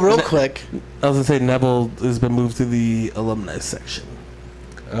 Well, real quick. I was gonna say Neville has been moved to the alumni section.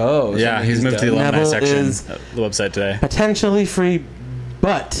 Oh, Yeah, something he's moved to the done. alumni Neville section is- of the website today. Potentially free,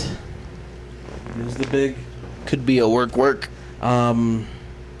 but here's the big. Could be a work.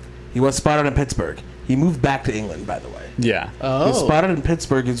 He was spotted in Pittsburgh. He moved back to England, by the way. Yeah. He was Oh. spotted in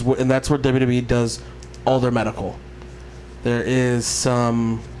Pittsburgh, and that's where WWE does all their medical. There is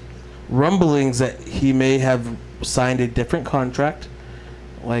some rumblings that he may have signed a different contract,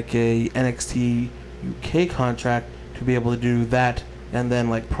 like a NXT UK contract, to be able to do that and then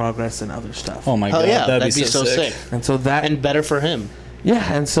like progress and other stuff. Oh my Hell god, yeah, that'd be so sick. And so that And better for him.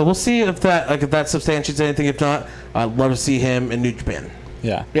 yeah, and so we'll see if that substantiates anything. If not, I'd love to see him in New Japan.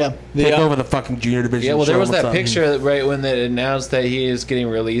 Yeah. Yeah. Take over the fucking junior division. Yeah, well, there show was what's that up. picture right when they announced that he is getting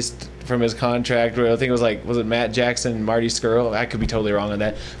released from his contract. Where I think it was was it Matt Jackson and Marty Skrull? I could be totally wrong on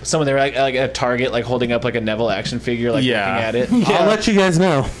that. Someone they were like at Target, like holding up like a Neville action figure, like Yeah. looking at it. I'll let you guys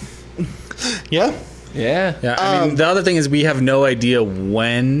know. Yeah. Yeah. Yeah, I mean, the other thing is we have no idea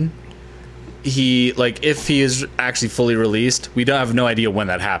when he, like, if he is actually fully released. We don't have no idea when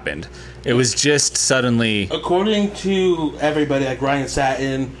that happened. It was just suddenly. According to everybody, like Ryan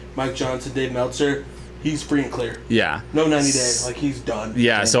Satin, Mike Johnson, Dave Meltzer, he's free and clear. Yeah. No 90 days. Like, he's done.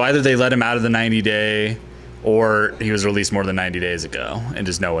 Yeah, so either they let him out of the 90-day, or he was released more than 90 days ago, and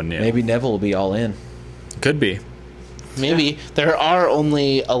just no one knew. Maybe Neville will be all in. Could be. Maybe. There are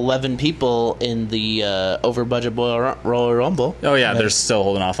only 11 people in the over budget Royal Rumble. Oh, yeah, they're still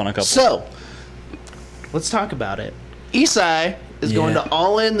holding off on a couple. So, let's talk about it. Isai is going to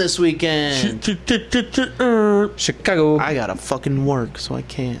All In this weekend. Chicago. I gotta fucking work, so I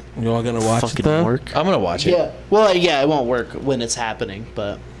can't You all gonna watch fucking it, though? work. I'm gonna watch it. Yeah. Well, yeah, it won't work when it's happening,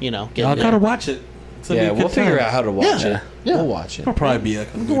 but, you know. Y'all gotta watch it. It's gonna be Yeah, a we'll good figure time. out how to watch Yeah. it. Yeah. We'll watch it. It'll probably be like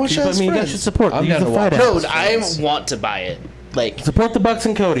a good watch piece. that as I mean, you guys friends. should support. I'm Use down the to fight watch apps. No, I want to buy it. Like, Support the Bucks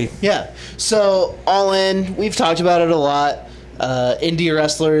and Cody. yeah. So, All In, we've talked about it a lot. Indie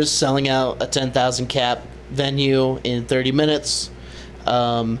wrestlers selling out a 10,000 cap venue in 30 minutes.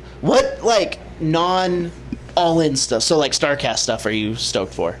 What, like, non All In stuff, so like StarCast stuff, are you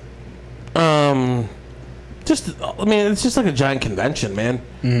stoked for? I mean, it's just like a giant convention, man.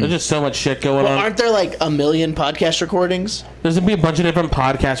 There's just so much shit going Well, on. aren't there like a million podcast recordings? There's gonna be a bunch of different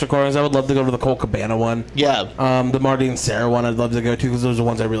podcast recordings. I would love to go to the Cole Cabana one. Yeah. The Marty and Sarah one I'd love to go to because those are the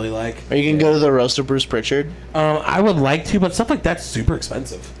ones I really like. Are you gonna go to the roast of Bruce Pritchard? I would like to, but stuff like that's super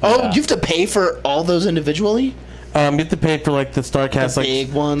expensive. Oh, you have to pay for all those individually? You have to pay for like the StarCast, The like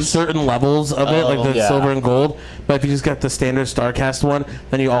big ones? certain levels of it, like the yeah. silver and gold. But if you just got the standard StarCast one,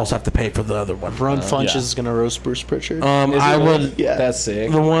 then you also have to pay for the other one. Ron Funch yeah. is gonna roast Bruce Pritchard. I would. Yeah. That's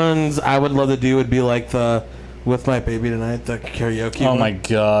sick. The ones I would love to do would be like the With My Baby Tonight, the karaoke. Oh one. my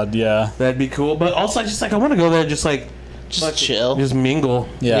god, yeah. That'd be cool. But also, I want to go there, just chill. just mingle.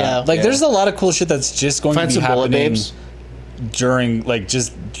 Yeah. Yeah. Like, Yeah. there's a lot of cool shit that's just going Find to be some bullet happening babes. during, like,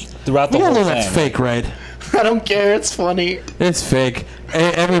 just throughout the We all whole know thing. that's fake, right? I don't care. It's funny. It's fake.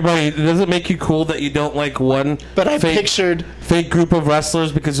 Everybody, does it make you cool that you don't like one But I fake, pictured. fake group of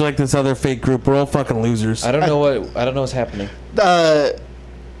wrestlers because you like this other fake group? We're all fucking losers. I don't know what's happening.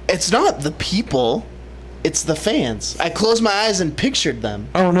 It's not the people. It's the fans. I closed my eyes and pictured them.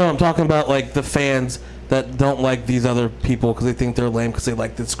 Oh no, I'm talking about like the fans that don't like these other people because they think they're lame because they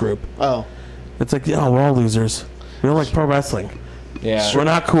like this group. Oh. It's like, yeah, we're all losers. We don't like pro wrestling. Yeah. We're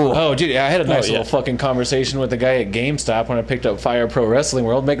not cool. Oh, dude, I had a nice yeah. little fucking conversation with the guy at GameStop when I picked up Fire Pro Wrestling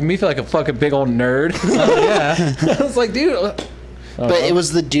World, making me feel like a fucking big old nerd. Yeah. I was like, dude. But it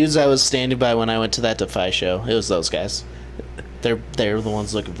was the dudes I was standing by when I went to that Defy show. It was those guys. They're the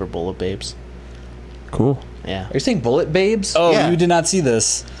ones looking for bullet babes. Cool. Yeah. Are you saying Bullet Babes? Oh, Yeah. you did not see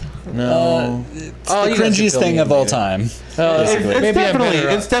this. No. It's Oh, the you guys cringiest can fill thing me of in all later. time. Basically.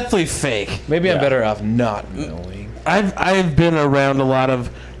 It's definitely fake. Maybe I'm Yeah. better off not knowing. I've been around a lot of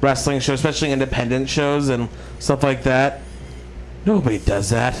wrestling shows, especially independent shows and stuff like that. Nobody does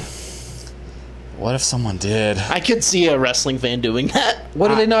that. What if someone did? I could see a wrestling fan doing that What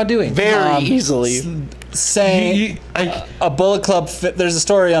are they not doing? very easily. Saying a Bullet Club. There's a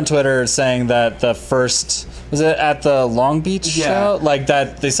story on Twitter saying that the first was it at the Long Beach Yeah. show, like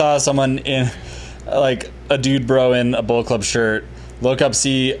that they saw someone in like a dude bro in a Bullet Club shirt. Look up,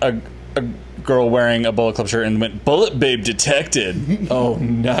 see a girl wearing a Bullet Club shirt, and went Bullet Babe detected. Oh,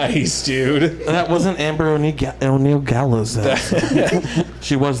 nice, dude. That wasn't Amber O'Neil Gallows, though.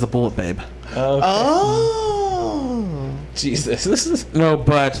 She was the Bullet Babe. Oh. Jesus. This is. No,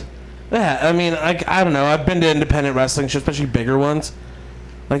 but yeah, I mean, I don't know. I've been to independent wrestling shows, especially bigger ones.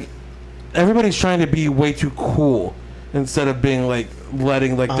 Like everybody's trying to be way too cool instead of being like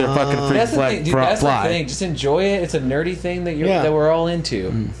letting like their fucking free That's the flag thing, dude. That's fly. the thing. Just enjoy it. It's a nerdy thing that Yeah. that we're all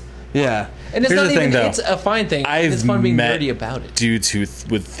into. Yeah. And it's Here's not the even. thing, though. It's a fine thing. I've It's fun being met nerdy about it. dudes who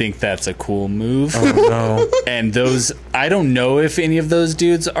would think that's a cool move. Oh no. And those, I don't know if any of those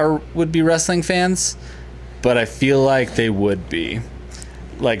dudes would be wrestling fans, but I feel like they would be,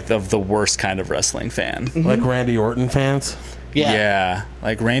 like the worst kind of wrestling fan. Like Randy Orton fans. Yeah.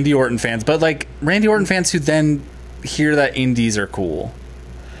 Like Randy Orton fans, but like Randy Orton fans who then hear that indies are cool.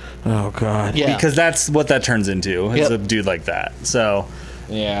 Oh God. Yeah. because that's what that turns into. Is Yep. a dude like that. So,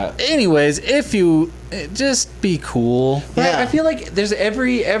 Yeah. anyways, if you just be cool. Yeah. I feel like there's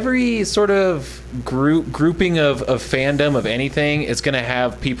every sort of grouping of fandom of anything is going to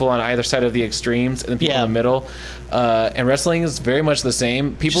have people on either side of the extremes and people in the middle. And wrestling is very much the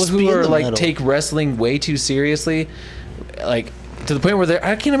same. People Just be who in are the like middle. take wrestling way too seriously, like to the point where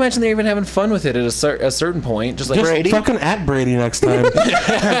I can't imagine they're even having fun with it at a certain point. Just like Just Brady? fucking at Brady next time.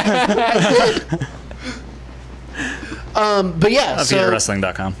 But yeah, so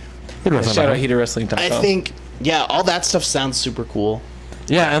PeterWrestling.com. shout out HeaterWrestling.com. I think all that stuff sounds super cool.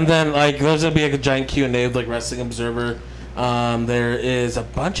 Yeah, and then like there's gonna be like a giant Q&A with like Wrestling Observer. There is a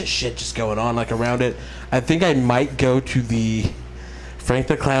bunch of shit just going on like around it. I think I might go to the Frank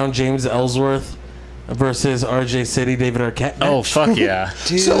the Clown, James Ellsworth versus RJ City, David Arquette match. Oh, fuck yeah.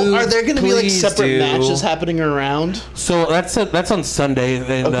 Dude, So are there going to be like please separate do. matches happening around? So that's on Sunday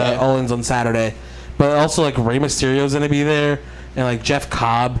and Okay. All In's on Saturday. But also like Rey Mysterio's gonna be there and like Jeff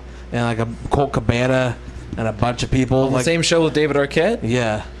Cobb and like a Colt Cabana and a bunch of people. On the like, same show with David Arquette?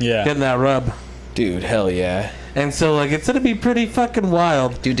 Yeah. Yeah. Getting that rub. Dude, hell yeah. And so like it's gonna be pretty fucking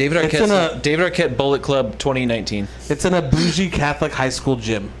wild. Dude, David It's in Arquette, a- David Arquette Bullet Club 2019. It's in a bougie Catholic high school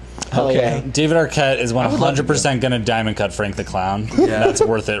gym. Hell yeah. David Arquette is would love to 100% going to diamond cut Frank the Clown. Yeah. That's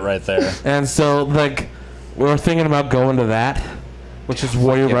worth it right there. And so like we're thinking about going to that, which is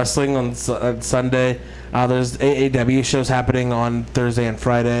Warrior yeah. Wrestling on Sunday. There's AAW shows happening on Thursday and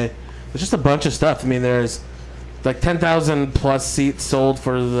Friday. There's just a bunch of stuff. I mean, there's like 10,000 plus seats sold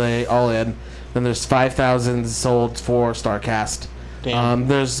for the All In. Then there's 5,000 sold for StarCast. Damn.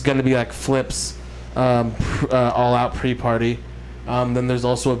 There's going to be like Flips All Out pre-party. Then there's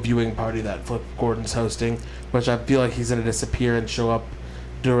also a viewing party that Flip Gordon's hosting, which I feel like he's going to disappear and show up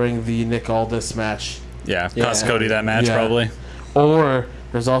during the Nick Aldis match. Yeah, cost Cody that match Yeah. probably. Or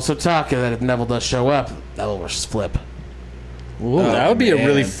there's also talk that if Neville does show up, Neville versus Flip. That would be a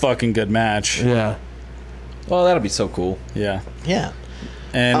really man. fucking good match. Yeah. Oh, that'll be so cool. Yeah. Yeah.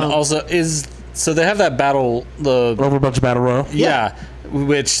 And also so they have that battle Over a bunch of Battle Royal. yeah,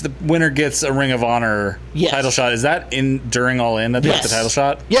 which the winner gets a Ring of Honor Yes. title shot. Is that during All In that they get the Yes. title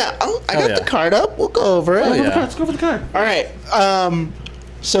shot? Yeah. I got yeah. the card up. We'll go over it. yeah. Let's go for the card. All right.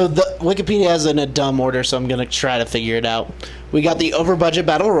 So the Wikipedia has in a dumb order, so I'm gonna try to figure it out. We got the over budget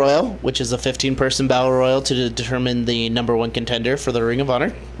battle royal, which is a 15-person battle royal to determine the number one contender for the Ring of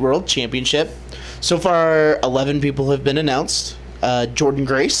Honor World Championship. So far, 11 people have been announced. Jordan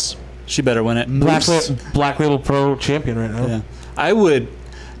Grace, She better win it. Black Label Pro champion right now. Yeah. I would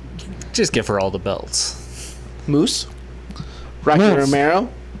just give her all the belts. Moose, Rocky Moose. Romero,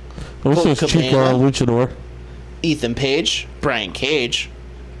 This is Colt Chico Cabana. Luchador. Ethan Page, Brian Cage,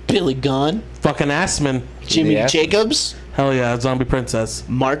 Billy Gunn, Fucking Assman. Jimmy Yeah. Jacobs, Hell yeah, Zombie Princess.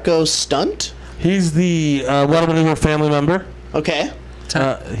 Marco Stunt. He's the What Maneuver family member. Okay.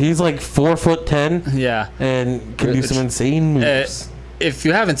 He's like 4'10" Yeah. and can do some insane moves. If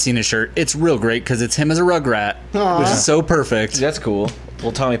you haven't seen his shirt, it's real great because it's him as a Rugrat, which is so perfect. That's cool.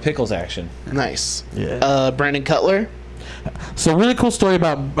 Little Tommy Pickles action. Nice. Yeah. Brandon Cutler. So really cool story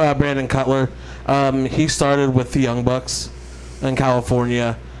about Brandon Cutler. He started with the Young Bucks in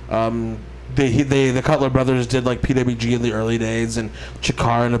California. The Cutler brothers did like PWG in the early days and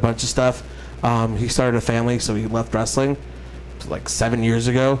Chikara and a bunch of stuff. He started a family, so he left wrestling like 7 years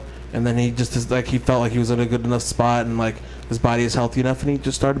ago, and then he just he felt like he was in a good enough spot and like his body is healthy enough, and he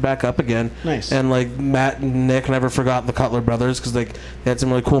just started back up again. Nice. And like Matt and Nick never forgot the Cutler brothers because like they had some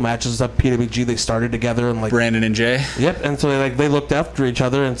really cool matches up PWG. They started together and like Brandon and Jay. Yep, and so they looked after each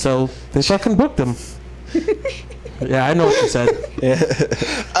other, and so they fucking booked him. Yeah, I know what you said.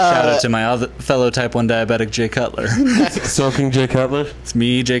 Shout out to my other fellow Type 1 diabetic, Jay Cutler. Soaking Jay Cutler. It's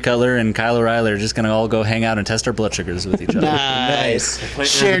me, Jay Cutler, and Kyle O'Reilly are just going to all go hang out and test our blood sugars with each other. Nice. Play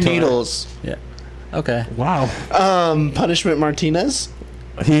Share air guitar. needles. Yeah. Okay. Wow. Punishment Martinez.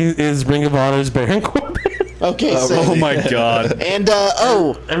 He is Ring of Honor's Baron Corbin. Okay. Oh my god. And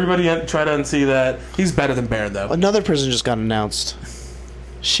Everybody try to unsee that. He's better than Baron, though. another person just got announced.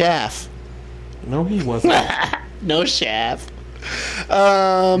 Shaft. No, he wasn't. No Shaft.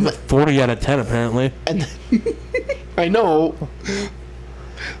 40 out of 10, apparently. And I know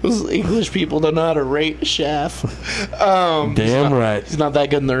those English people don't know how to rate Shaft. Damn right. He's not that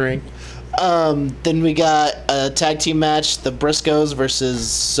good in the ring. Then we got a tag team match: the Briscoes versus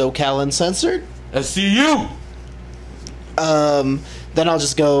SoCal Uncensored. SCU. Then I'll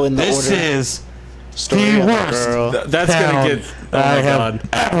just go in the This order. is Story the of a worst girl. That's town going to get. Oh I my have god.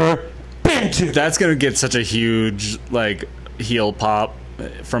 ever been to. That's going to get such a huge, like, heel pop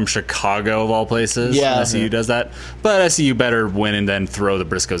from Chicago of all places. Yeah. SCU does that, but SCU better win and then throw the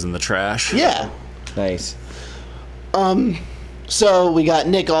Briscoes in the trash. Yeah. Nice. So we got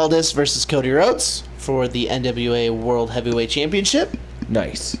Nick Aldis versus Cody Rhodes for the NWA World Heavyweight Championship.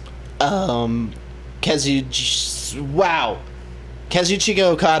 Nice. Kazuchika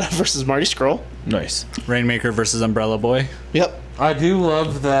Okada versus Marty Scurll. Nice. Rainmaker versus Umbrella Boy. Yep. I do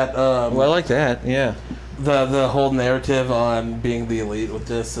love that. Well, I like that. Yeah. The whole narrative on being the elite with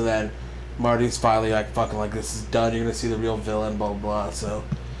this, so then Marty's finally like fucking like this is done. You're gonna see the real villain, blah blah blah. So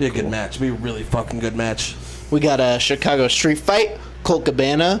be a good match. Be a really fucking good match. We got a Chicago Street Fight. Colt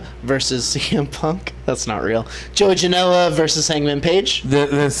Cabana versus CM Punk. That's not real. Joey Janela versus Hangman Page.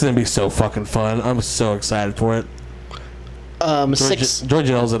 This is gonna be so fucking fun. I'm so excited for it. George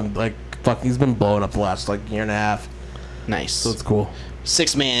Janela's like fucking. He's been blowing up the last like year and a half. Nice. So it's cool.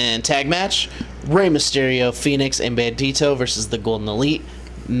 6-man tag match. Rey Mysterio, Phoenix, and Bandito versus the Golden Elite.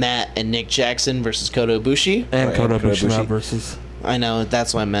 Matt and Nick Jackson versus Kota Ibushi. And Kota Ibushi Ibushi. versus. I know,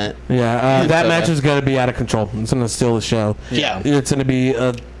 that's what I meant. Yeah, that match is gonna be out of control. It's gonna steal the show. Yeah. It's gonna be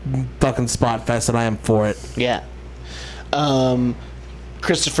a fucking spot fest, and I am for it. Yeah.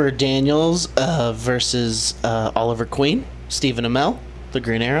 Christopher Daniels versus Oliver Queen. Stephen Amell, the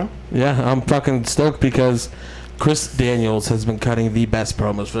Green Arrow. Yeah, I'm fucking stoked because Chris Daniels has been cutting the best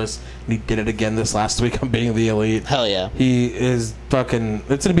promos for this. And he did it again this last week on Being the Elite. Hell yeah. He is fucking.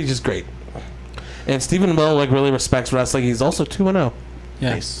 It's gonna be just great. And Stephen Amell like really respects wrestling. He's also 2-0. Yeah.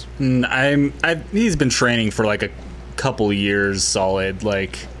 Nice. He's been training for like a couple years solid.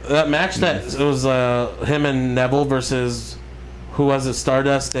 Like That match that it was him and Neville versus who was it?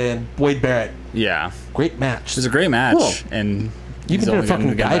 Stardust and Wade Barrett. yeah, Great match. it was a great match, Cool. and Even he's did a only fucking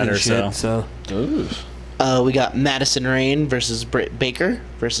gonna get guide better, and shit. So. We got Madison Rain versus Britt Baker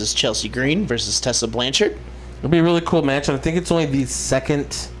versus Chelsea Green versus Tessa Blanchard. It'll be a really cool match, and I think it's only the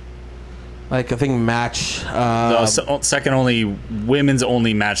second, like I think match. the second only women's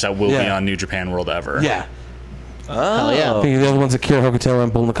only match that will be Yeah. on New Japan World ever. Yeah, Hell yeah. I think the other one's Akira Hokuto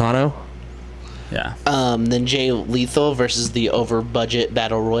and Bull Nakano. yeah. Then Jay Lethal versus the over budget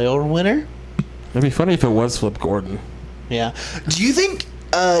Battle Royal winner. It'd be funny if it was Flip Gordon. Yeah. Do you think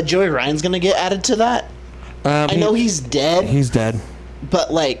Joey Ryan's gonna get added to that? I know he's dead, He's dead.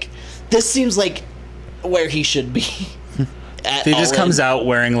 but like this seems like where he should be. He just comes out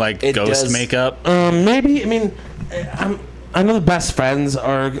wearing like It ghost does. makeup. Maybe. I mean, I know the best friends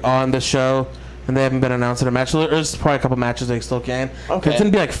are on the show, and they haven't been announced in a match. There's probably a couple matches they still can. Okay. It's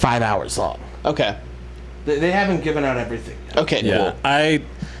gonna be like 5 hours long. Okay. They haven't given out everything yet. Okay. Yeah, Cool.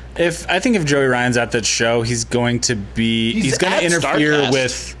 I think if Joey Ryan's at that show, he's going to be He's going to at interfere Starrcast.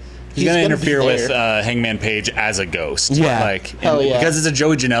 with. He's He's going to gonna be interfere with there. Hangman Page as a ghost. Yeah. like Hell yeah. because it's a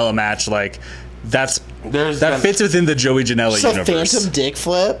Joey Janela match. Like that There's fits within the Joey Janela So universe. Phantom Dick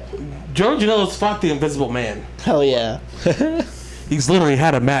Flip. Joe Janela's fought the Invisible Man. Hell yeah. He's literally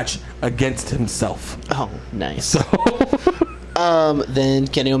had a match against himself. Oh, nice. So Then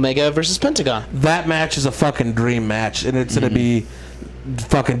Kenny Omega versus Pentagon. that match is a fucking dream match, and it's gonna be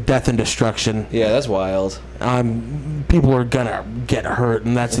fucking death and destruction. Yeah, that's wild. People are gonna get hurt,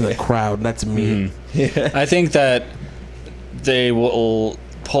 and that's in the crowd. And that's me. I think that they will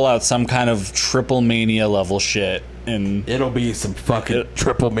pull out some kind of Triple Mania level shit, and It'll be some fucking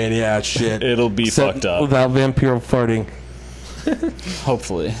triple mania ass shit. it'll be Except fucked up. without Vampiro farting.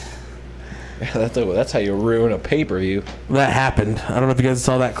 Hopefully, That's how you ruin a pay-per-view. That happened. I don't know if you guys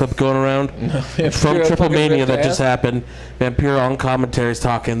saw that clip going around from Vampiro Triple fucking Mania ripped that ass? just happened. Vampiro on commentary is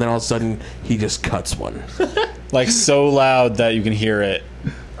talking, then all of a sudden he just cuts one. like so loud that you can hear it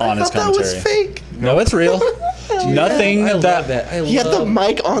on his I thought that commentary. was fake. No, it's real. Nothing I love that. that. I He had the love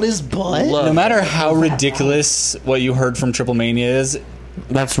mic on his butt. No matter how ridiculous what you heard from Triple Mania is,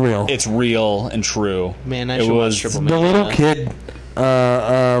 That's real. it's real and true. Man, I It should was- watch Triple The Mania. little kid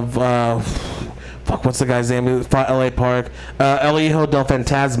fuck, what's the guy's name? It was L.A. Park. El Hijo del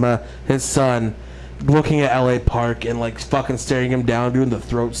Fantasma, his son, looking at L.A. Park and like fucking staring him down, doing the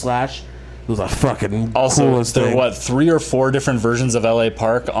throat slash. It was a fucking Also, coolest there thing. were 3 or 4 different versions of LA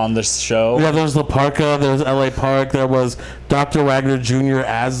Park on this show. Yeah, there was La Parka, there was L.A. Park, there was Dr. Wagner Jr.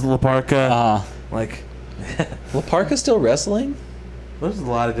 as La Parka. Like, Parka's still wrestling? there's a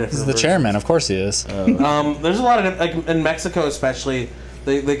lot of different. This is the versions. chairman, of course he is. There's a lot of like in Mexico especially,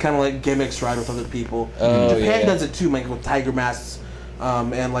 they kind of like gimmicks ride with other people. Oh, Japan yeah. does it too, like with tiger masks,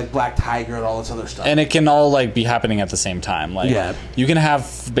 and like Black Tiger and all this other stuff. And it can all like be happening at the same time. Like Yeah. you can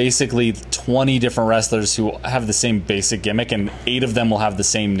have basically 20 different wrestlers who have the same basic gimmick, and 8 of them will have the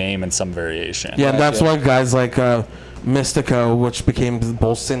same name and some variation. yeah, that's Gotcha. why guys like Mystico, which became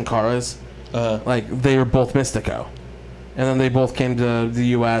both Sin Caras, like they were both Mystico. and then they both came to the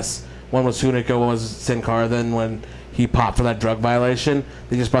U.S. One was Hunico, one was Sin Cara. Then when he popped for that drug violation,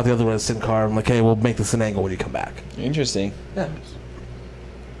 they just brought the other one as Sin Cara. I'm like, hey, we'll make this an angle when you come back. Interesting. Yeah.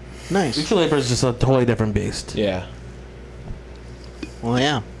 Nice. Lucha Libre is just a totally different beast. Yeah. Well,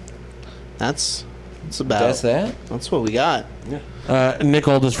 yeah. That's about. That's that. That's what we got. Nick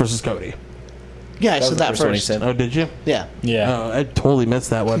Aldis versus Cody. Yeah, I That was said the that first one he first. said. Oh, did you? Yeah. Yeah. Oh, I totally missed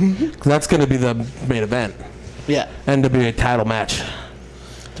that one. 'Cause that's going to be the main event. Yeah. NWA title match.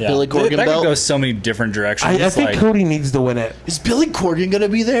 Yeah. Billy Corgan that belt. could go so many different directions. I think like, Cody needs to win it. Is Billy Corgan gonna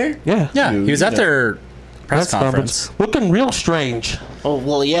be there? Yeah. yeah, he was at their press conference. Looking real strange. Oh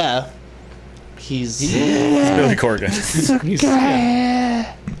well, yeah. He's Billy Corgan.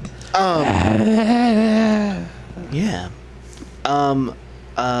 yeah.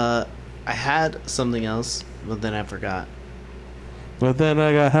 I had something else, but then I forgot. But then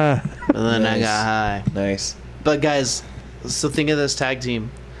I got high. But then I Nice. got high. Nice. But guys, so think of this tag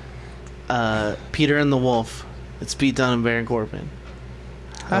team. Peter and the Wolf. It's Pete Dunne and Baron Corbin.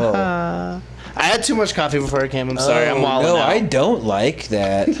 Oh. I had too much coffee before I came. I'm sorry. I'm Oh, walling no, out. I don't like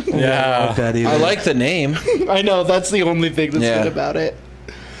that. Yeah. I like the name. I know that's the only thing that's Yeah. good about it.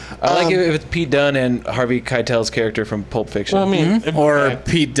 I like it if it's Pete Dunne and Harvey Keitel's character from Pulp Fiction. Well, I mean, Or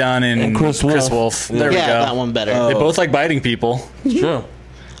Pete Dunne and Chris Chris Wolf. Wolf. There we Yeah, go. that one better. They both like biting people. it's true.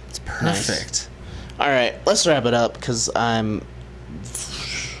 Perfect. All right, let's wrap it up because I'm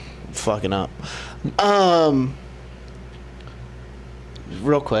fucking up.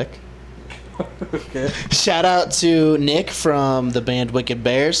 Real quick. Shout out to Nick from the band Wicked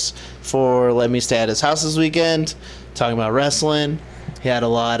Bears for letting me stay at his house this weekend, talking about wrestling. He had a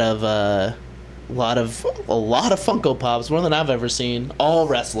lot of Funko Pops, more than I've ever seen. All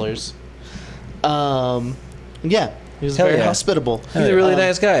wrestlers. Yeah, he was Hell very yeah. hospitable. He's a really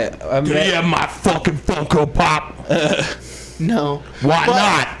nice guy. Yeah, my fucking Funko Pop. No, Why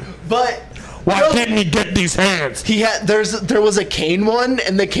not? But Why didn't he get these hands? he had there was a Kane one,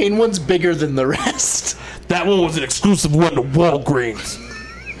 and the Kane one's bigger than the rest. That one was an exclusive one to Walgreens.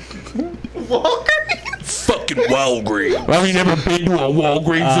 Walgreens. Fucking Walgreens. Have you never been to a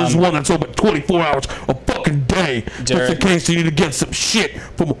Walgreens? There's one that's open 24 hours a fucking day. Just in Derek. case you need to get some shit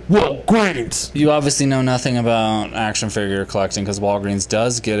from Walgreens. You obviously know nothing about action figure collecting because Walgreens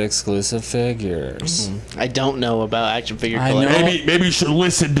does get exclusive figures. I don't know about action figure I collecting. know. Maybe you should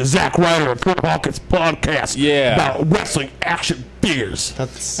listen to Zack Ryder and Kurt Hawkins' podcast Yeah. about wrestling action figures.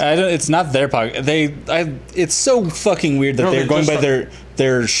 That's It's not their pocket. It's so fucking weird that No, they're they're going just by like-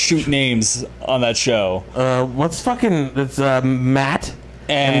 their shoot names on that show. What's fucking... It's Matt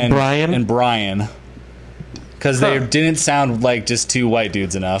And Brian? And Brian. Because they didn't sound like just two white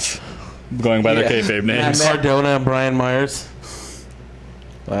dudes enough, going by their kayfabe Matt names. Cardona and Brian Myers.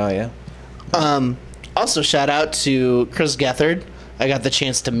 Wow, yeah. also shout out to Chris Gethard. I got the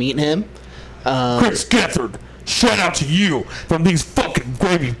chance to meet him. Chris Gethard. Shout out to you from these fucking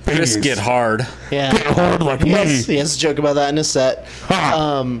gravy babies. Just get hard. Yeah. Get hard like me. He has a joke about that in his set.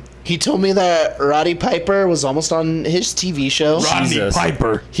 Ha. He told me that Roddy Piper was almost on his TV show. Rodney Jesus.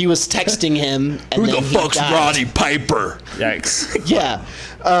 Piper. He was texting him. And then he died. Piper? Yikes. Yeah.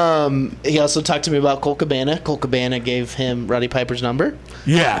 He also talked to me about Colt Cabana. Colt Cabana gave him Roddy Piper's number.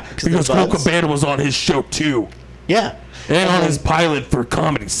 Yeah, because they're Colt buds. Cabana was on his show too. Yeah. And on his pilot for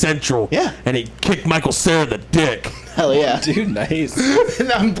Comedy Central. Yeah. And he kicked Michael Cera in the dick. Hell yeah. Dude, nice.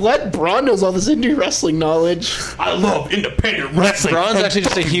 And I'm glad Braun knows all this indie wrestling knowledge. I love independent wrestling. Braun's and actually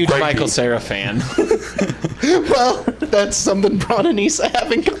just a fucking huge gravy. Michael Cera fan. Well, that's something Braun and Issa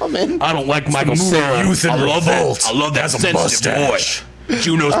have in common. I don't like Michael Cera. Youth and I love Revolt. that. I love that Has a sensitive mustache. boy.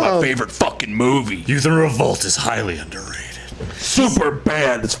 Juno's my favorite fucking movie. Youth and Revolt is highly underrated. Super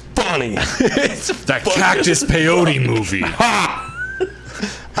bad. It's funny. That Cactus Peyote movie. Ha!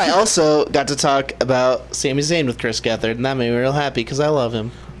 I also got to talk about Sami Zayn with Chris Gethard, and that made me real happy because I love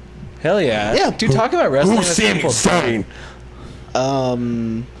him. Hell yeah. Yeah. Dude, talk about wrestling. Who's that's Sami cool.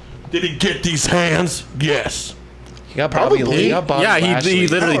 Zayn? Did he get these hands? Yes. He got Bobby Probably. Lee. He got Bobby Yeah, he Lashley.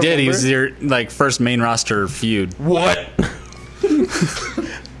 literally I don't did. He was remember. your first main roster feud. What?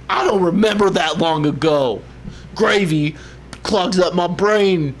 I don't remember that long ago. Gravy clogs up my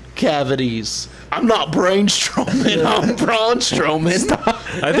brain cavities. I'm not Braun Strowman. I'm Braun Strowman.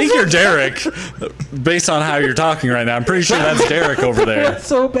 I think you're Derek, based on how you're talking right now. I'm pretty sure that's Derek over there.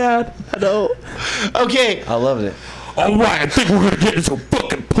 So bad. I know. Okay. I loved it. All right, I think we're gonna get into some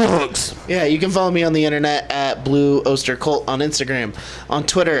fucking plugs. Yeah, you can follow me on the internet at Blue Oster Cult on Instagram, on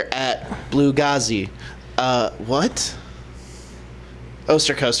Twitter at Blue Ghazi. What?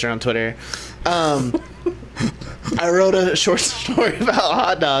 Oster Coaster on Twitter. I wrote a short story about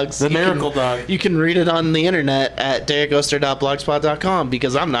hot dogs. The miracle dog. You can read it on the internet at derekoster.blogspot.com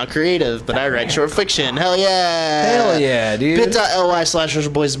because I'm not creative, but I write short fiction. Hell yeah! Hell yeah, dude.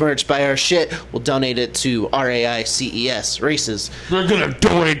 bit.ly/RussiaBoys merch. Buy our shit. We'll donate it to RAICES, races. They're gonna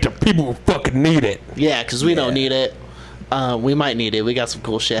donate to people who fucking need it. Yeah, because we don't need it. We might need it. We got some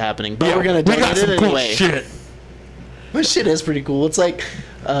cool shit happening, but we're gonna donate it anyway. Cool shit. My shit is pretty cool. It's like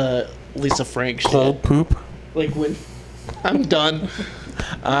Lisa Frank shit. Cold poop. Like when I'm done.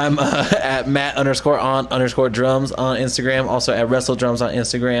 I'm at Matt_on_drums on Instagram. Also at WrestleDrums on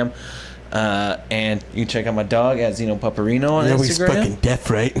Instagram. And you can check out my dog at Zeno Paparino on Instagram. He's fucking deaf,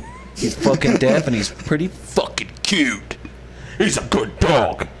 right? He's fucking deaf and he's pretty fucking cute. He's a good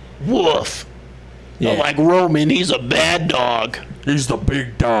dog. Woof. Yeah. Like Roman, he's a bad dog. He's the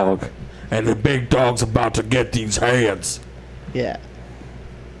big dog. And the big dog's about to get these hands. Yeah.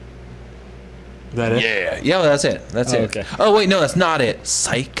 Is that it? Yeah, well, that's it. That's it. okay. Oh, wait, no, that's not it.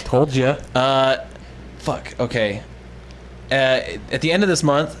 Psych. Told ya. Fuck, okay. At the end of this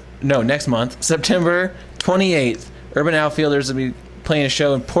month, no, next month, September 28th, Urban Outfielders will be playing a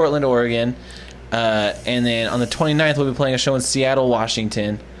show in Portland, Oregon. And then on the 29th, we'll be playing a show in Seattle,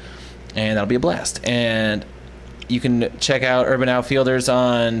 Washington. And that'll be a blast. And you can check out Urban Outfielders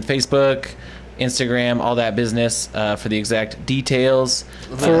on Facebook, Instagram, all that business for the exact details.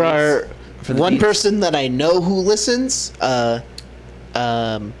 For our For the one beats. person that I know who listens, I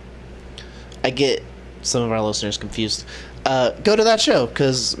get some of our listeners confused. Go to that show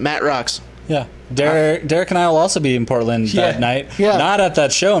because Matt rocks. Yeah. Derek and I will also be in Portland Yeah. that night. Yeah. Not at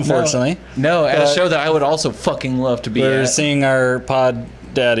that show, unfortunately. No, at a show that I would also fucking love to be We're at. seeing our pod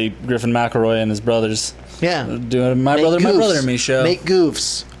daddy, Griffin McElroy, and his brothers Yeah. doing My Make Brother goofs. and Me show. Make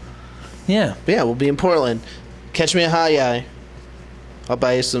goofs. Yeah. But yeah, we'll be in Portland. Catch me at High Eye. I'll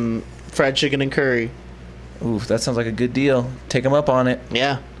buy you some fried chicken and curry. Ooh, that sounds like a good deal. Take them up on it.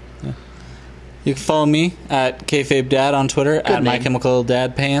 Yeah. You can follow me at kayfabedad on Twitter, at name.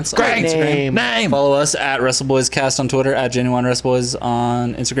 mychemicaldadpants Great on Instagram. name. Follow us at WrestleBoysCast on Twitter, at Genuine WrestleBoys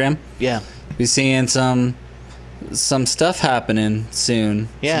on Instagram. Yeah. Be seeing some stuff happening soon.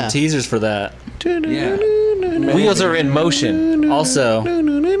 Yeah. Some teasers for that. Yeah. Wheels are in motion. Also,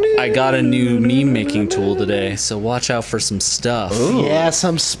 I got a new meme making tool today, so watch out for some stuff. Yeah,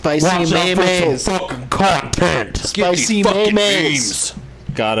 some spicy Watch out for mayonnaise. some fucking content. Spicy mayonnaise.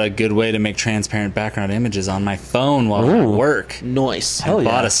 Got a good way to make transparent background images on my phone while I'm at work. Nice.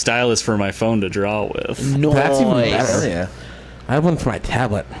 Bought a stylus for my phone to draw with. That's even Nice. better. Hell yeah. I have one for my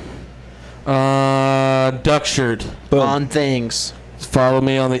tablet. Duck Shirt. On things. Follow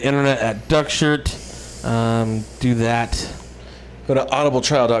me on the internet at Duck Shirt. Do that. Go to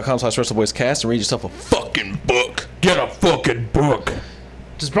audibletrial.com/WrestleBoysCast and read yourself a fucking book. Get a fucking book.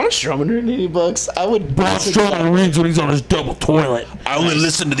 Does Braun Strowman read any books? I would. Braun Strowman reads when he's on his double toilet. I only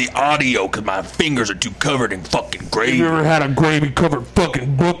listen to the audio because my fingers are too covered in fucking Have gravy. you ever had a gravy-covered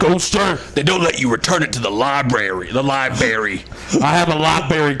fucking book, Oster? They don't let you return it to the library. I have a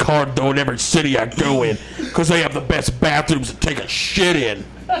library card, though, in every city I go in, because they have the best bathrooms to take a shit in.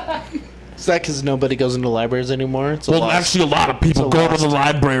 Is that because nobody goes into libraries anymore? It's a Well, lost. actually, a lot of people It's a go to lost. the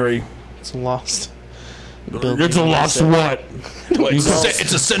library. It's a lost. It's a lost what?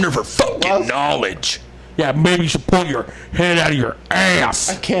 It's a center for fucking knowledge. Yeah, maybe you should pull your head out of your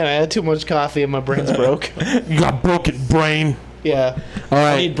ass. Can't. I had too much coffee and my brain's broke. You got broken brain. Yeah. All I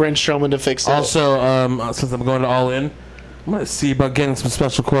right. need Braun Strowman to fix it. Also, since I'm going to All In, I'm going to see about getting some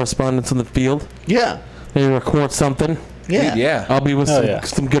special correspondence in the field. Yeah. Maybe record something. Yeah. Yeah. I'll be with Oh, yeah.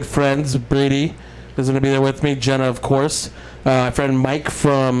 some good friends. Brady is going to be there with me. Jenna, of course. My friend Mike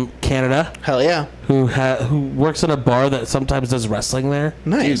from Canada, Hell yeah. who works at a bar that sometimes does wrestling there.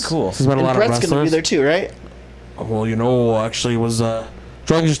 Nice. Dude, cool. He's met a And lot Brett's of gonna be wrestlers. there too, right? Well, actually was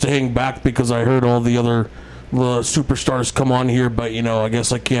trying just to hang back because I heard all the other superstars come on here, but I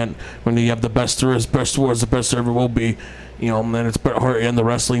guess I can't. When you have the best there is, best was, the best there ever will be. And then it's Bret Hart and the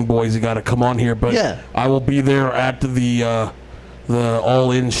wrestling boys. You got to come on here, but Yeah. I will be there at the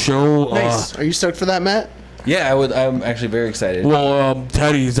All In show. Nice. Are you stoked for that, Matt? Yeah, I'm actually very excited. Well,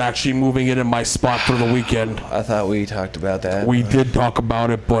 Teddy's actually moving in my spot for the weekend. I thought we talked about that. We did talk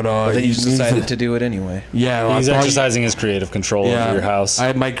about it, but But you he's decided to do it anyway. Yeah, He's I thought- exercising his creative control over your house. I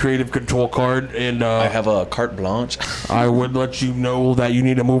had my creative control card, and I have a carte blanche. I would let you know that you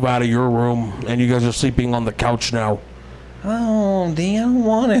need to move out of your room, and you guys are sleeping on the couch now. Oh, damn, I don't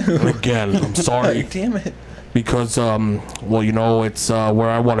want to. Again, I'm sorry, Damn it. because it's where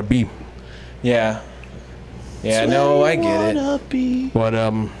I want to be. Yeah. Yeah, no, I get it. But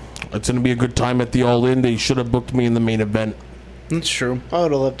it's gonna be a good time at the All In. They should have booked me in the main event. That's true. I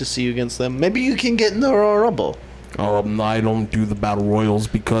would love to see you against them. Maybe you can get in the Royal Rumble. I don't do the battle royals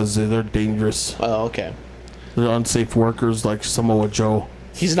because they're dangerous. Oh, okay. They're unsafe workers like Samoa Joe.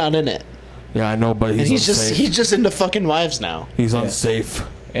 He's not in it. Yeah, I know, but And he's unsafe. he's just into fucking wives now. He's unsafe.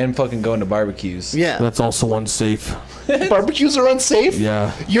 And fucking going to barbecues. Yeah. That's also unsafe. Barbecues are unsafe?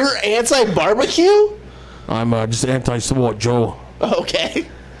 Yeah. You're anti-barbecue? I'm just anti-Samoa Joe. Okay.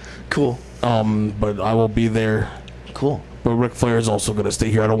 Cool. But I will be there. Cool. But Ric Flair is also going to stay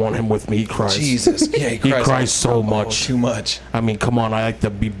here. I don't want him with me. He cries. Jesus. Yeah, he He cries, cries so much. too much. I mean, come on. I like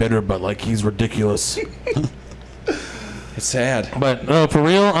to be bitter, but like he's ridiculous. It's sad. But no, for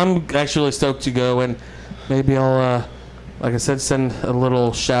real, I'm actually stoked to go, and maybe I'll, like I said, send a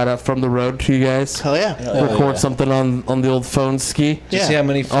little shout out from the road to you guys. Hell yeah. Record something on the old phone ski. Do you see how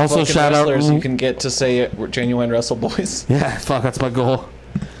many Also, fucking shout out- wrestlers you can get to say it, Genuine Wrestle Boys? Yeah, fuck, that's my goal.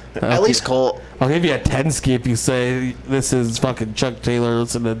 At least Colt. I'll give you a 10 ski if you say this is fucking Chuck Taylor.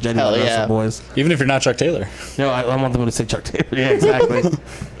 Listen to Genuine Hell yeah. Wrestle Boys. Even if you're not Chuck Taylor. No, I want them to say Chuck Taylor. Yeah, exactly.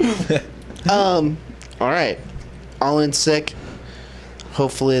 All right. All in sick.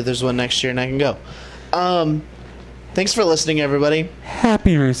 Hopefully there's one next year and I can go. Thanks for listening, everybody.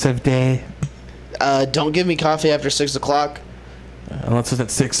 Happy Rusev Day. Don't give me coffee after 6 o'clock. Unless it's at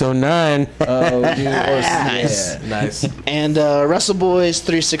 6:09. Oh, dude. Nice. Yeah. Nice. And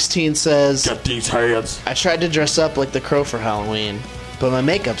WrestleBoys316 says, Get these hands. I tried to dress up like the Crow for Halloween, but my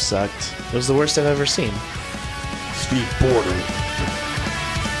makeup sucked. It was the worst I've ever seen. Steve Porter.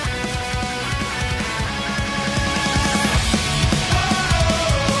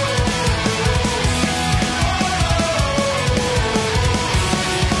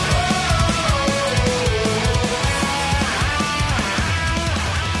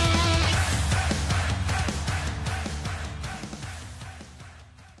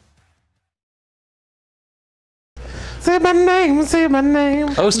 Say my name, say my name.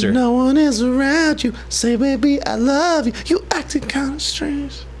 Oster. No one is around you. Say, baby, I love you. You acting kind of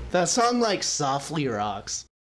strange. That song, like, softly rocks.